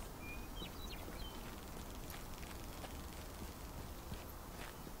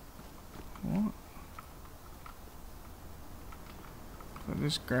 What? Is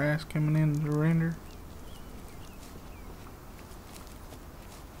this grass coming in to render?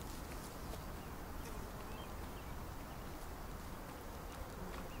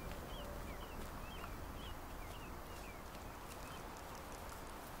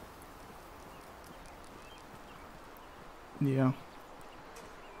 Yeah.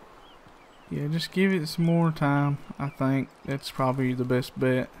 Yeah, just give it some more time. I think that's probably the best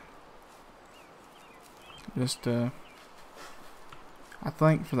bet. Just, I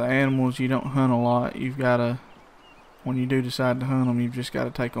think for the animals, you don't hunt a lot. You've got to, when you do decide to hunt them, you've just got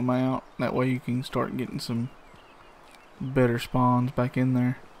to take them out. That way you can start getting some better spawns back in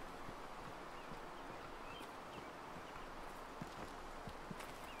there.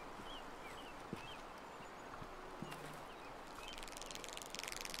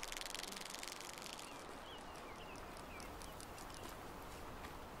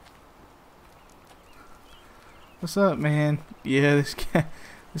 What's up, man? Yeah,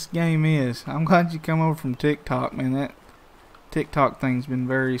 this game is. I'm glad you come over from TikTok, man. That TikTok thing's been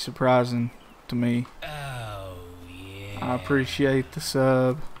very surprising to me. Oh, yeah. I appreciate the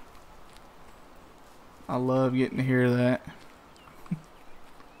sub. I love getting to hear that.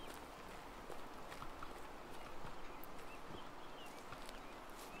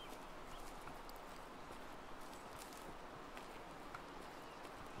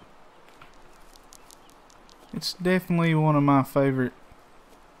 It's definitely one of my favorite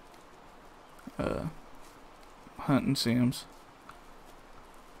hunting sims.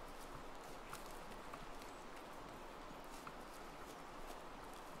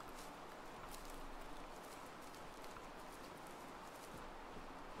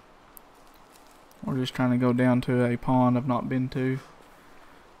 We're just trying to go down to a pond I've not been to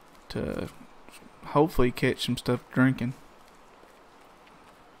hopefully catch some stuff drinking.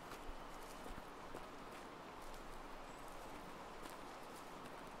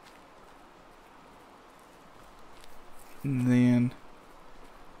 And then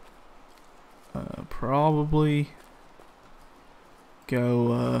probably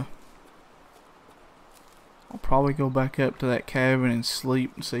go I'll probably go back up to that cabin and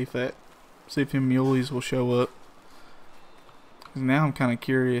sleep and see if them muleys will show up. 'Cause now I'm kind of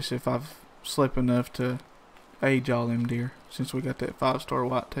curious if I've slept enough to age all them deer since we got that 5-star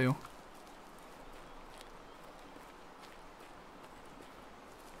whitetail.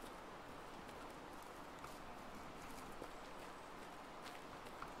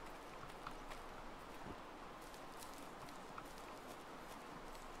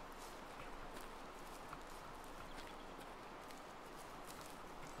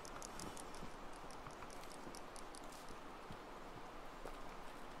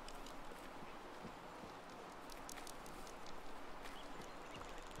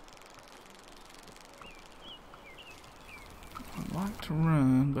 I'd like to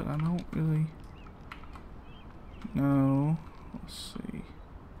run, but I don't really know. Let's see.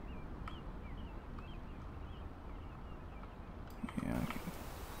 Yeah, I can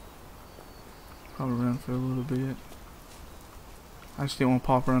probably run for a little bit. I just didn't want to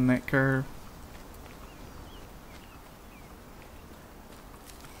pop around that curve.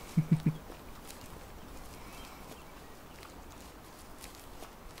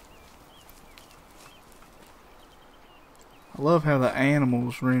 I love how the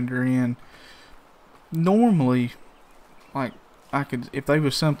animals render in. Normally, like, I could, if there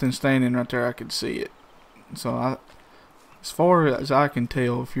was something standing right there, I could see it. So as far as I can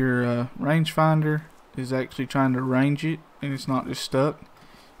tell, if your rangefinder is actually trying to range it and it's not just stuck,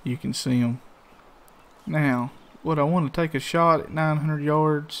 you can see them. Now, would I want to take a shot at 900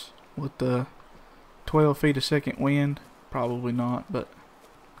 yards with the 12 feet a second wind? Probably not, but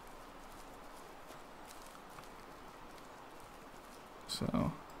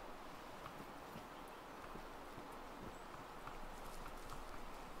so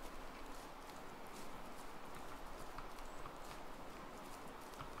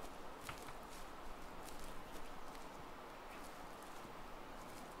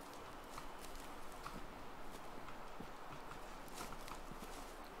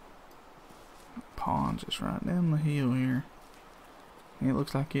pond's just right down the hill here. It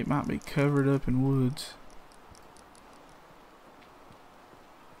looks like it might be covered up in woods.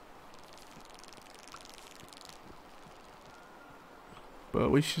 but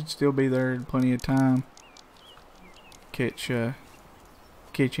we should still be there in plenty of time. Catch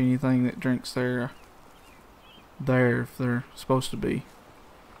anything that drinks there if they're supposed to be.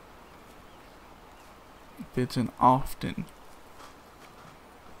 If it's an often.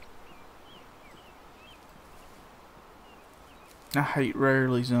 I hate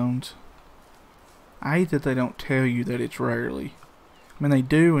rarely zones. I hate that they don't tell you that it's rarely. I mean, they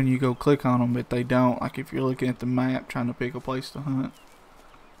do when you go click on them, but they don't. Like if you're looking at the map trying to pick a place to hunt.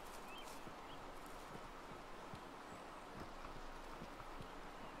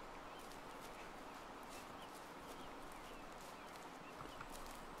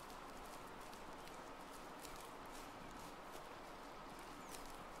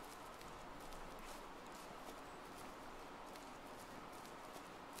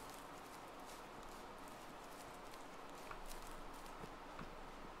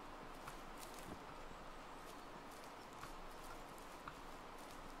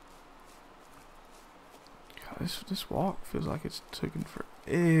 This walk feels like it's taking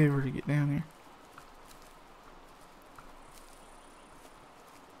forever to get down here.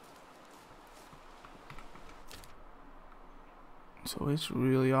 So it's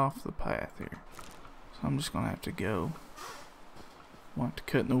really off the path here. So I'm just gonna have to go. I'll have to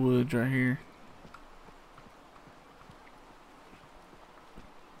cut in the woods right here.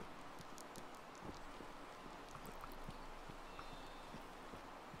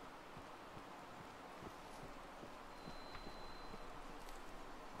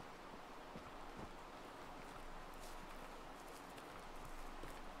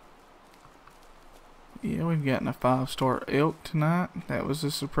 Yeah, we've gotten a 5-star elk tonight. That was a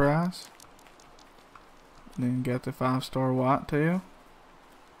surprise. Then got the 5-star whitetail.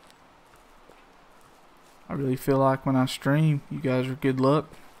 I really feel like when I stream, you guys are good luck.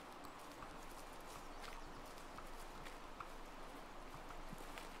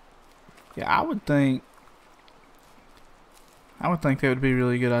 Yeah, I would think that would be a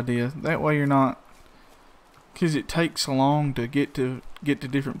really good idea. That way you're not, because it takes so long to get to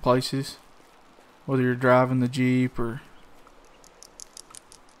different places. Whether you're driving the Jeep or...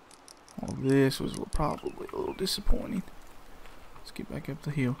 Well, this was probably a little disappointing. Let's get back up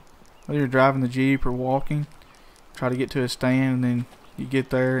the hill. Whether you're driving the Jeep or walking, try to get to a stand and then you get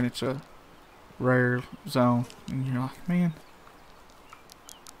there and it's a rare zone. And you're like, man.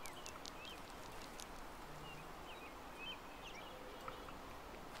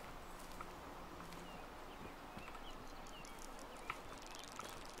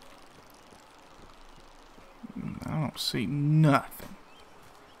 I don't see nothing.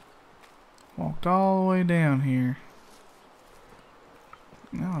 Walked all the way down here.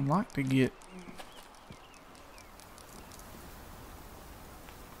 Now I'd like to get...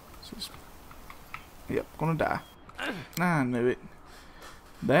 Yep, gonna die. I knew it.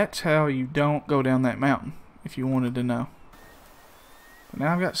 That's how you don't go down that mountain, if you wanted to know. But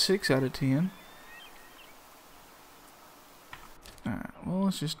now I've got 6 out of 10. Alright, well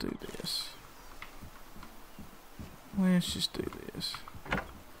let's just do this. Let's just do this.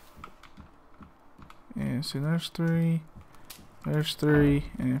 Yeah, see there's 3. There's 3.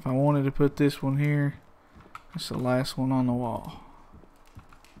 And if I wanted to put this one here, that's the last one on the wall.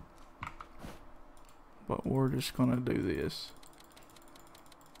 But we're just gonna do this.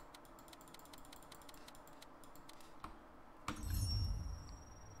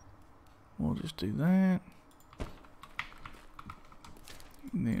 We'll just do that.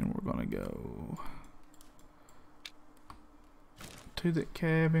 And then we're gonna go to that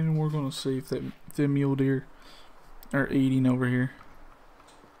cabin and we're gonna see if the mule deer are eating over here.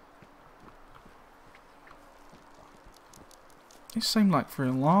 It seemed like for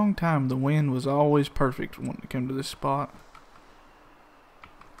a long time the wind was always perfect when it came to this spot.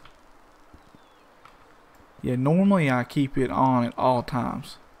 Yeah, normally I keep it on at all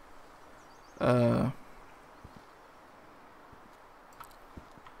times. I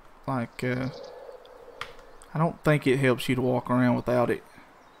don't think it helps you to walk around without it.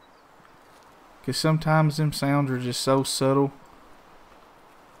 Because sometimes them sounds are just so subtle.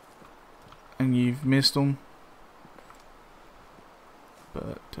 And you've missed them.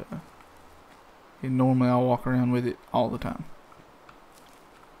 But, normally I'll walk around with it all the time.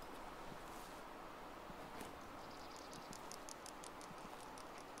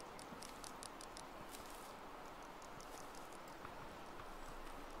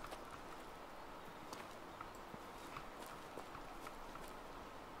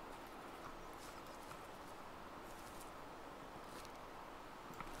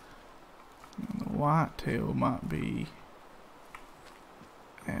 Whitetail might be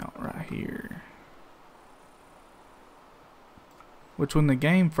out right here. Which when the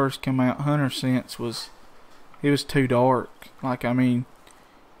game first came out, Hunter Sense it was too dark. Like, I mean,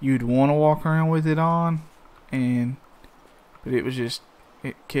 you'd want to walk around with it on, but it was just,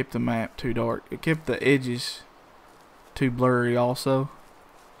 it kept the map too dark. It kept the edges too blurry also.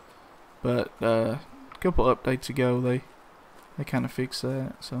 But a couple updates ago, they kind of fixed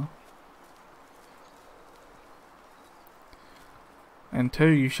that. So, and two,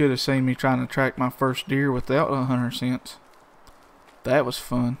 you should have seen me trying to track my first deer without a Hunter Sense. That was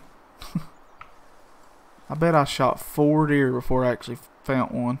fun. I bet I shot 4 deer before I actually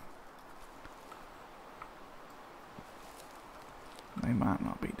found one. They might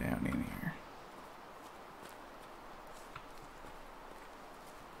not be down in here.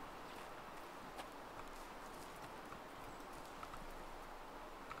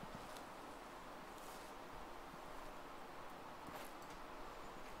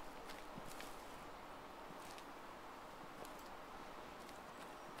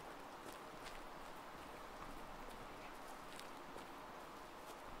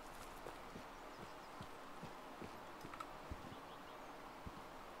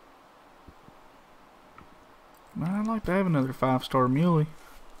 Man, I'd like to have another 5-star muley.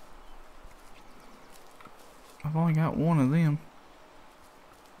 I've only got one of them.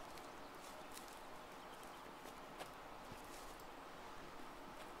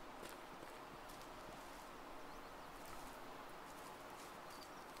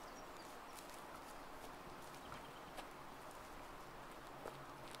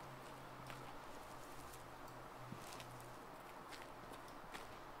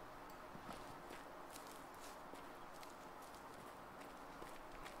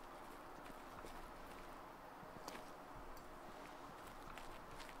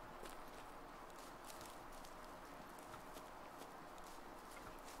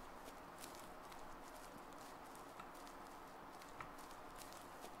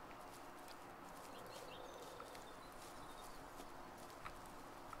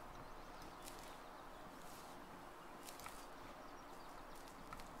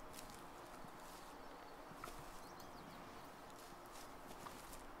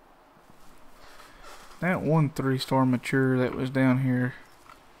 That one 3-star mature that was down here,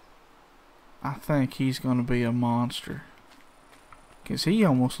 I think he's going to be a monster. Because he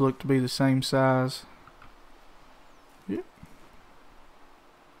almost looked to be the same size. Yep.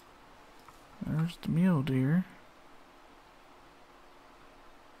 There's the mule deer.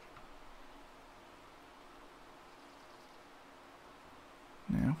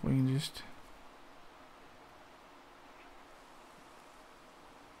 Now if we can just...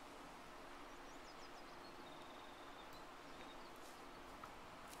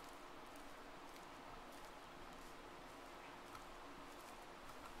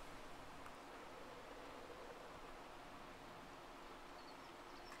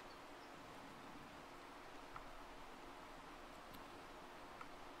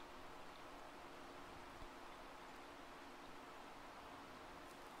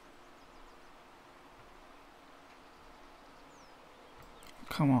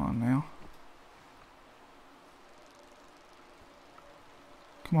 Come on now.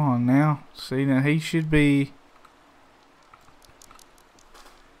 Come on now. See, now he should be...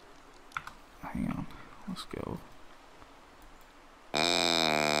 Hang on. Let's go.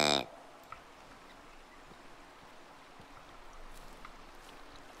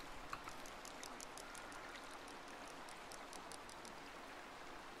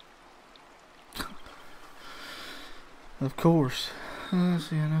 Of course. Let's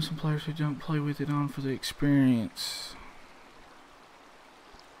see, I know some players who don't play with it on for the experience.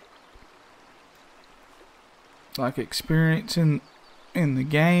 Like experience in the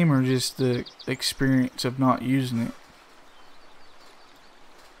game, or just the experience of not using it?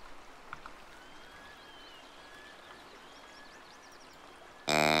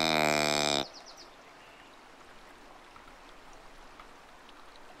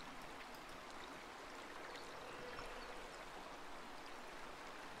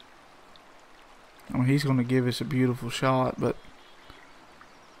 I mean, he's going to give us a beautiful shot, but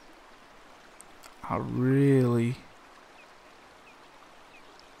I really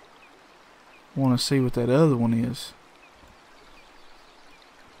want to see what that other one is.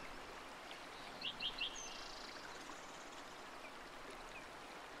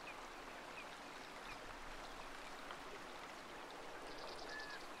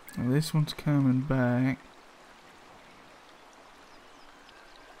 Now this one's coming back.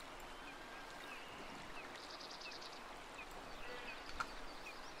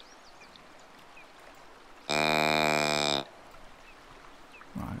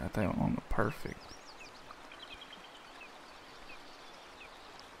 I got that one on the perfect.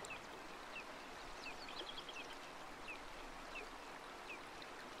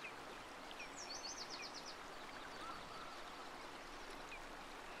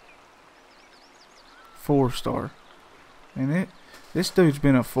 4-star. And this dude's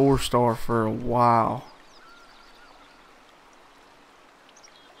been a 4-star for a while.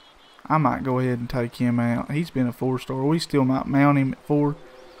 I might go ahead and take him out. He's been a 4-star. We still might mount him at 4.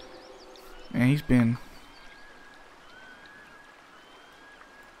 And he's been...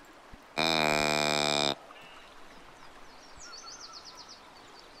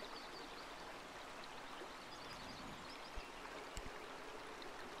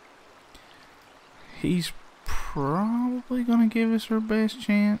 He's probably gonna give us our best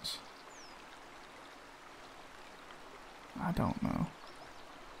chance. I don't know.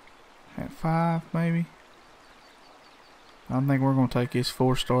 At 5, maybe. I don't think we're gonna take his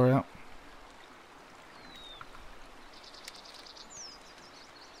 4-star out.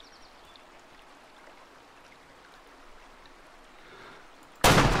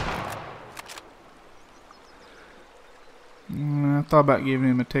 I thought about giving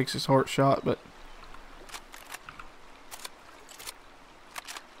him a Texas heart shot, but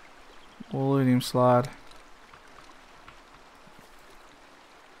we'll let him slide.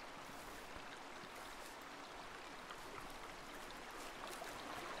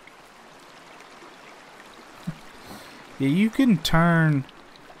 Yeah, you can turn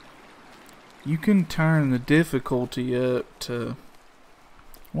the difficulty up to,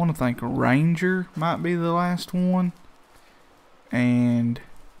 I want to think Ranger might be the last one. And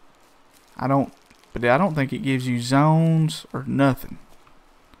I don't think it gives you zones or nothing.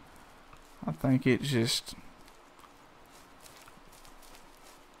 I think it's just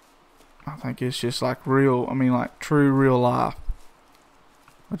like real, I mean like true real life.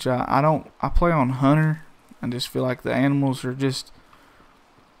 Which I play on Hunter. I just feel like the animals are just,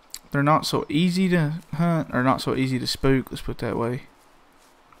 they're not so easy to hunt or not so easy to spook, let's put it that way.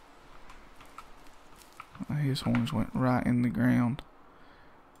 His horns went right in the ground.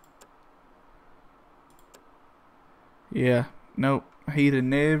 Yeah, nope. He'd have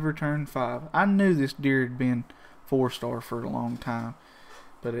never turned 5. I knew this deer had been 4-star for a long time.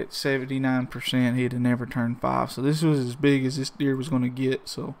 But at 79%, he'd have never turned 5. So this was as big as this deer was going to get.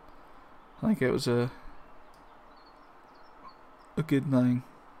 So I think it was a good thing.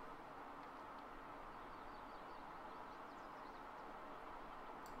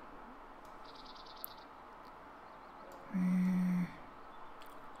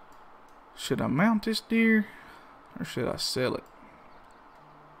 Should I mount this deer or should I sell it?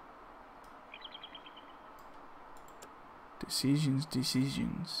 Decisions.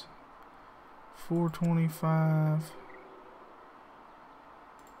 425.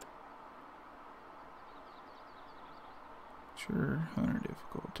 Sure, hunter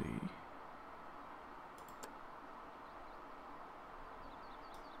difficulty.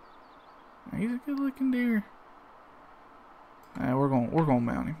 He's a good looking deer. We're gonna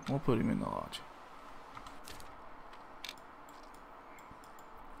mount him. We'll put him in the lodge.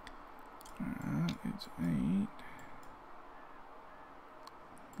 Alright, it's 8.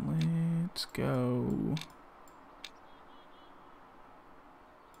 Let's go.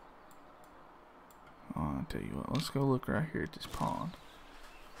 Oh, I'll tell you what, let's go look right here at this pond.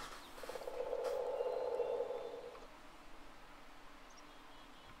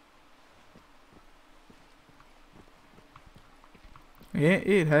 Yeah,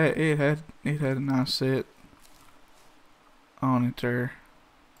 it had a nice set on it there.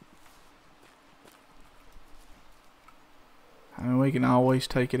 I mean, we can always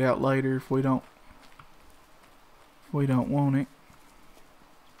take it out later if we don't want it.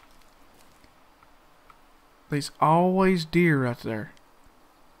 There's always deer right there.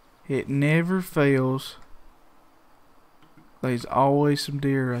 It never fails. There's always some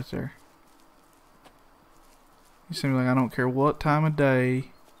deer right there. It seems like I don't care what time of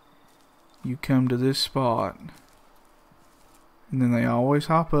day you come to this spot. And then they always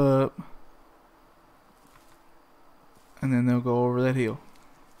hop up. And then they'll go over that hill.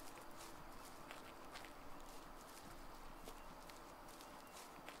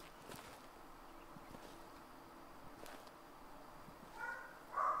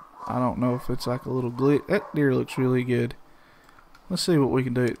 I don't know if it's like a little glitch. That deer looks really good. Let's see what we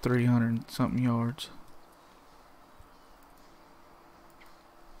can do at 300 something yards.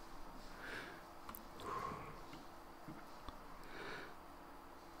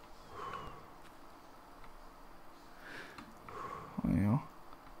 Well,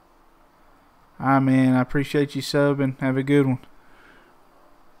 alright, man, I appreciate you subbing. Have a good one.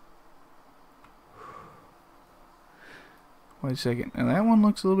 Wait a second. Now that one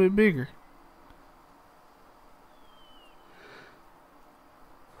looks a little bit bigger.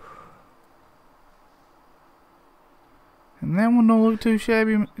 And that one don't look too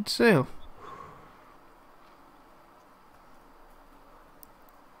shabby itself.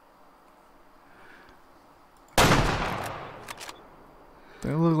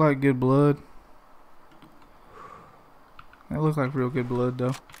 They look like good blood. They look like real good blood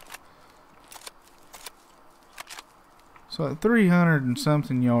though. So at 300 and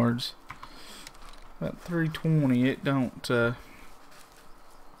something yards, about 320, it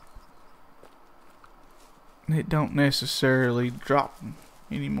don't necessarily drop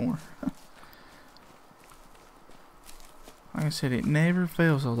anymore. Like I said, it never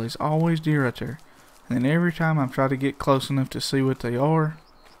fails though. There's always deer right there. And then every time I've tried to get close enough to see what they are,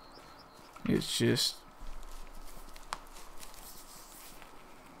 it's just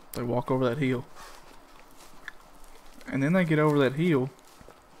they walk over that hill. And then they get over that hill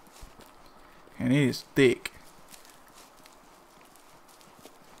and it is thick.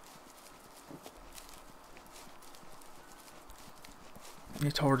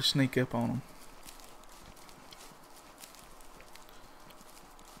 It's hard to sneak up on them.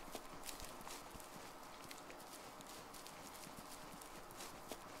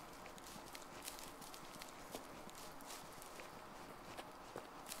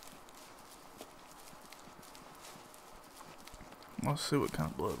 Let's see what kind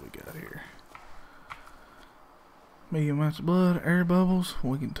of blood we got here. Medium amounts of blood, air bubbles,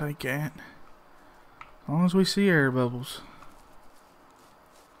 we can take that. As long as we see air bubbles.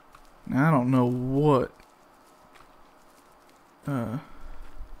 Now I don't know what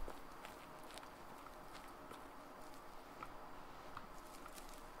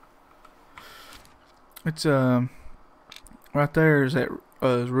it's right there is at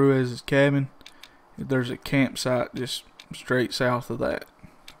Ruiz's cabin. There's a campsite just straight south of that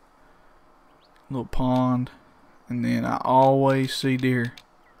little pond, and then I always see deer.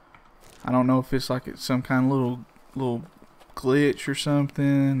 I don't know if it's like it's some kind of little glitch or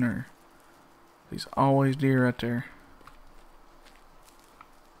something, or there's always deer right there.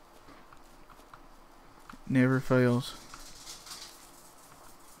 Never fails.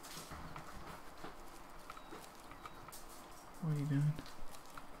 What are you doing?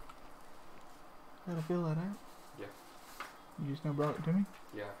 Gotta fill that out? Yeah. You just now brought it to me?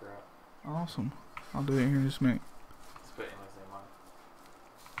 Yeah, I forgot. Awesome. I'll do it here in just a minute. Just put Emily's name on it.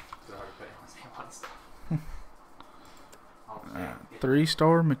 It's so hard to put Emily's name on stuff.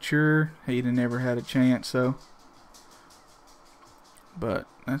 3-star mature. He'd have never had a chance though. But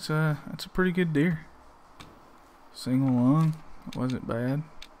that's a pretty good deer. Single lung. Wasn't bad.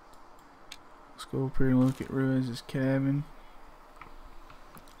 Let's go up here and look at Ruiz's cabin.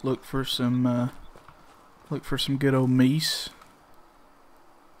 Look for some good old meese.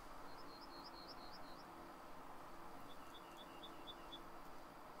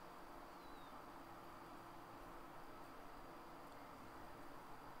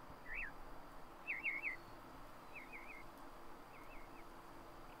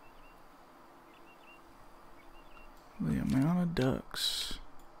 The amount of ducks.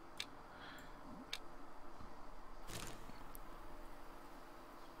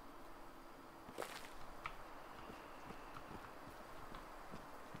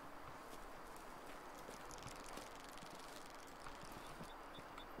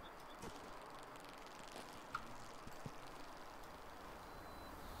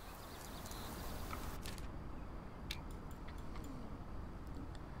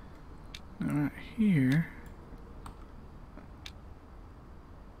 Now right here,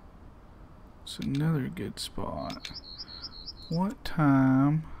 it's another good spot. What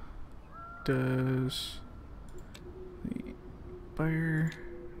time does the bear,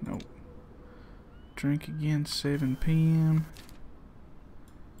 nope, drink again? 7 p.m.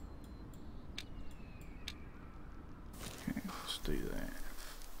 Okay, let's do that.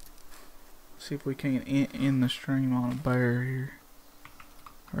 See if we can't end the stream on a bear here.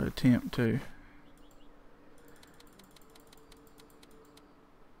 Or attempt to.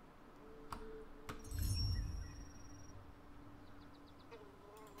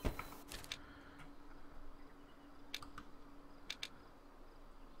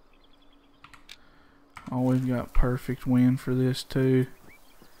 Oh, we've got perfect wind for this too.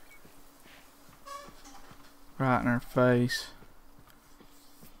 Right in our face.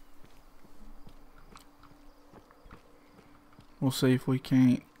 We'll see if we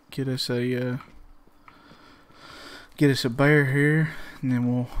can't get us a bear here, and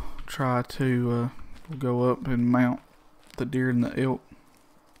then we'll try to we'll go up and mount the deer and the elk,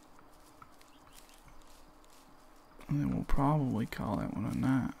 and then we'll probably call that one a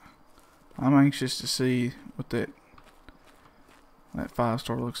night. I'm anxious to see what that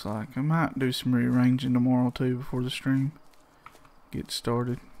 5-star looks like. I might do some rearranging tomorrow too before the stream gets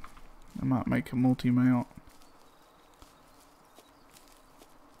started. I might make a multi-mount.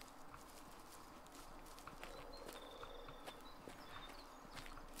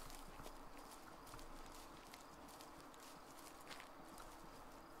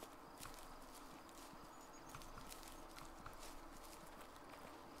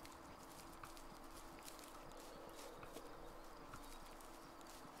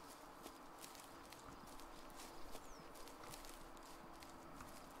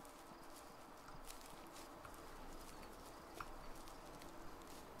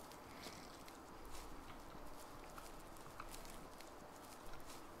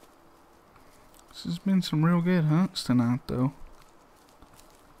 This has been some real good hunts tonight, though.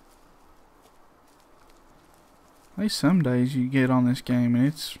 At least some days you get on this game and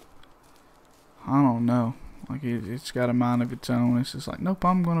it's, I don't know, like it's got a mind of its own. It's just like, nope,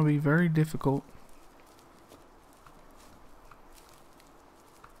 I'm gonna be very difficult.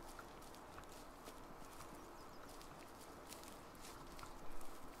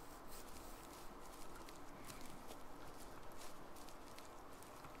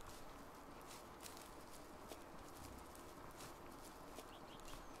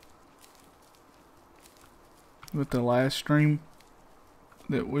 With the last stream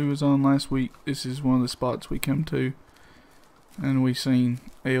that we was on last week, this is one of the spots we come to, and we seen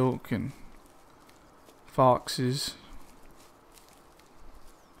elk and foxes.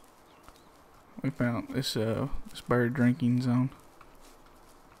 We found this bear drinking zone.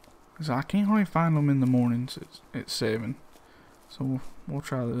 So I can't really find them in the mornings at 7, so we'll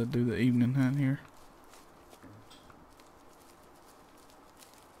try to do the evening hunt here.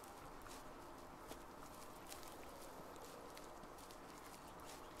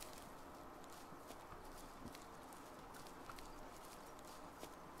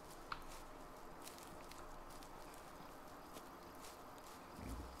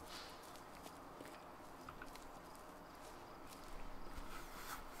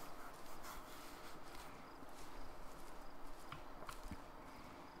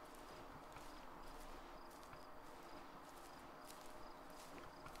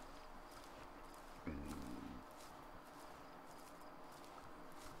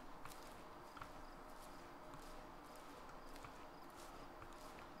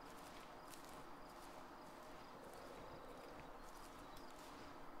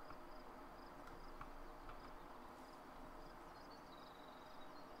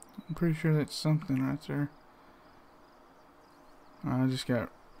 I'm pretty sure that's something right there. I just got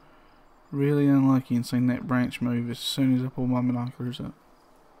really unlucky and seen that branch move as soon as I pulled my binoculars up.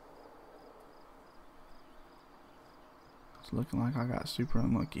 It's looking like I got super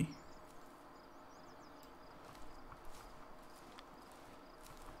unlucky.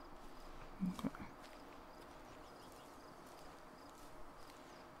 Okay.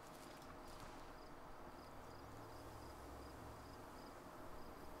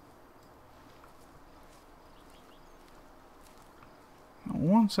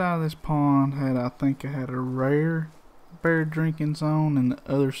 One side of this pond had, I think it had a rare bear drinking zone, and the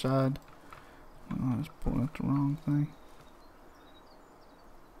other side, oh, I was pulling up the wrong thing.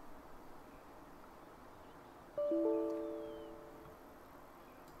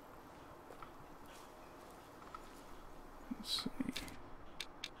 Let's see.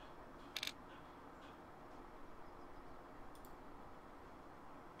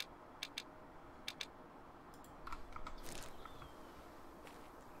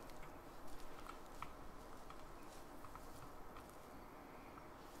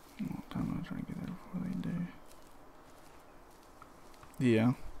 I'm trying to get there before they do.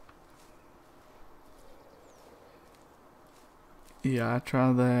 Yeah. Yeah, I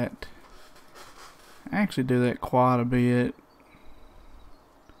try that. I actually do that quite a bit.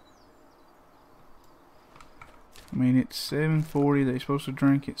 I mean, it's 7:40. They're supposed to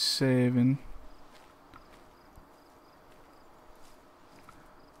drink at 7.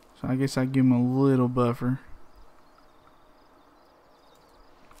 So I guess I give them a little buffer.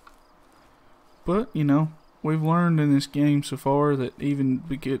 But, you know, we've learned in this game so far that even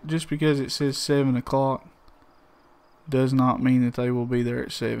just because it says 7 o'clock does not mean that they will be there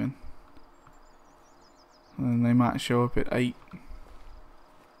at 7. And they might show up at 8.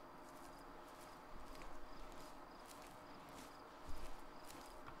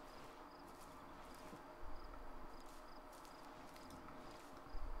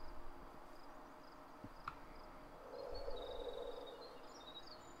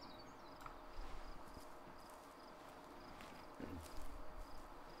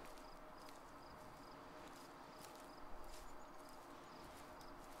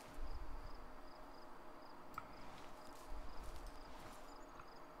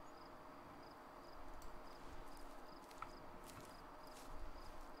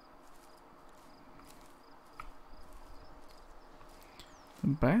 The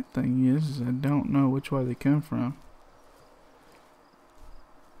bad thing is I don't know which way they come from.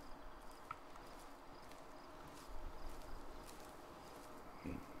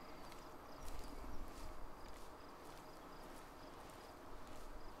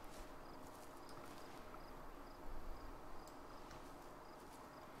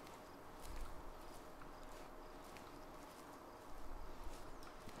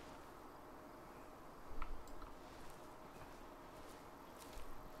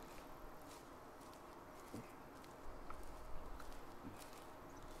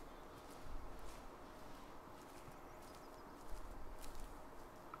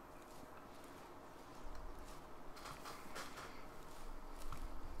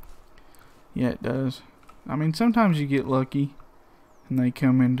 Yeah, it does. I mean, sometimes you get lucky and they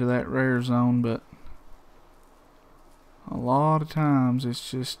come into that rare zone, but a lot of times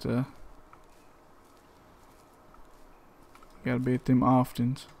it's just gotta be at them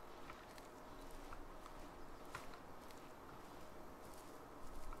oftens.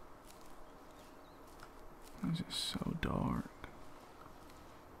 It's just so dark.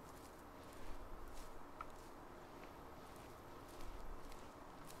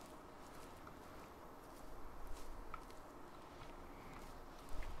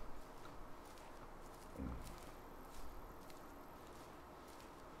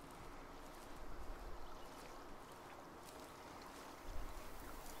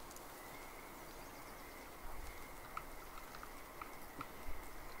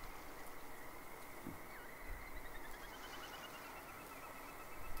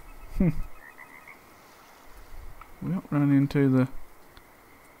 We don't run into the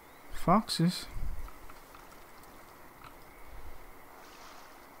foxes.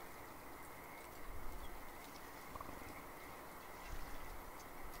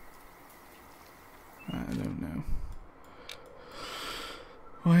 I don't know.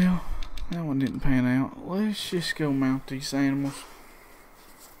 Well, that one didn't pan out. Let's just go mount these animals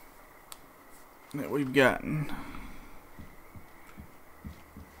that we've gotten.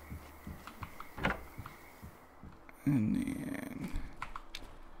 And then,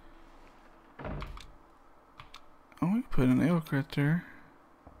 oh, we can put an elk right there.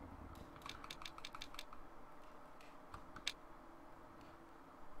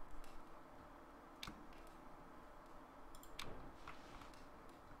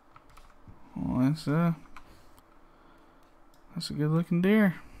 Well, that's a good looking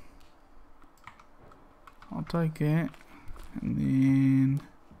deer. I'll take that. And then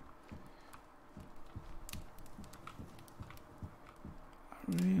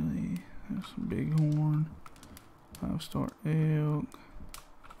really, there's some bighorn, 5-star elk.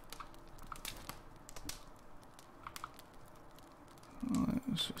 Oh,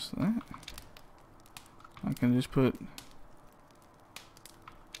 that's just that. I can just put,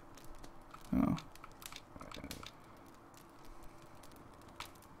 oh.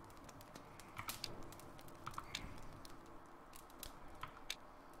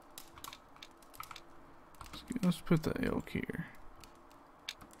 Let's put the elk here.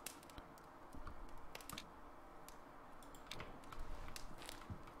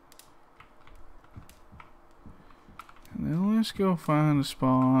 And then let's go find a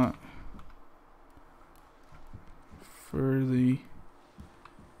spot for the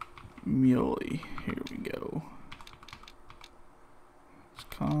muley. Here we go. It's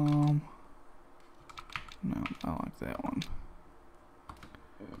calm. No, I like that one.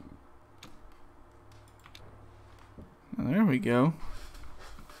 There we go.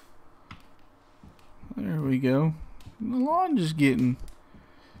 There we go. The lawn is getting,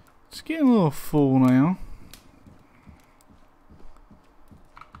 it's getting a little full now.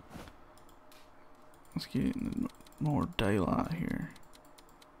 Let's get more daylight here.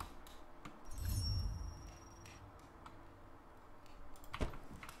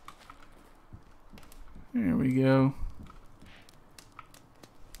 There we go.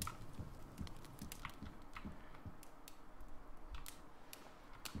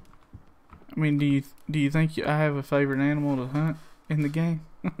 I mean, do you think I have a favorite animal to hunt in the game?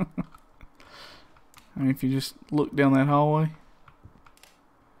 I mean, if you just look down that hallway.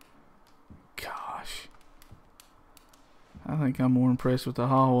 Gosh. I think I'm more impressed with the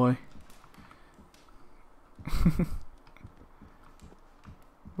hallway.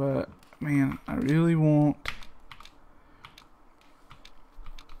 But, man, I really want...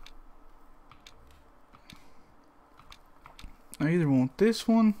 I either want this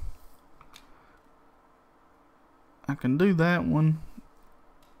one. I can do that one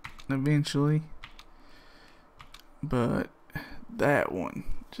eventually, but that one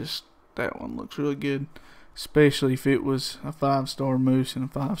looks really good, especially if it was a 5-star moose and a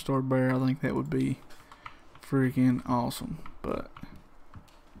 5-star bear. I think that would be freaking awesome. But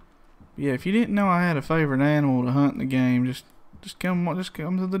yeah, if you didn't know I had a favorite animal to hunt in the game, just come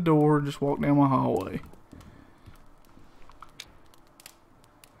to the door, just walk down my hallway.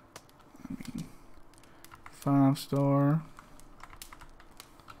 5-star.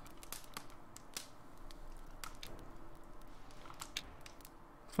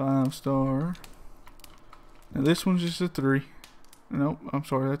 Five-star. Now this one's just a 3. Nope, I'm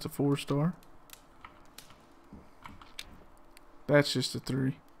sorry, that's a 4-star. That's just a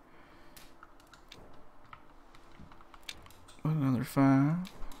 3. Another 5.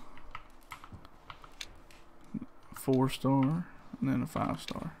 4-star, and then a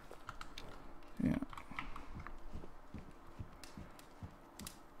 5-star.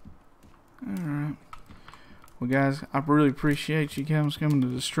 Well, guys, I really appreciate you guys coming to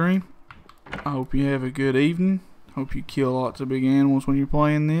the stream. I hope you have a good evening. Hope you kill lots of big animals when you're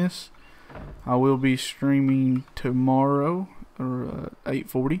playing this. I will be streaming tomorrow, or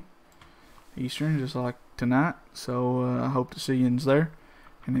 8:40 Eastern, just like tonight. So I hope to see you there.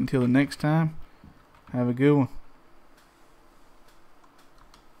 And until the next time, have a good one.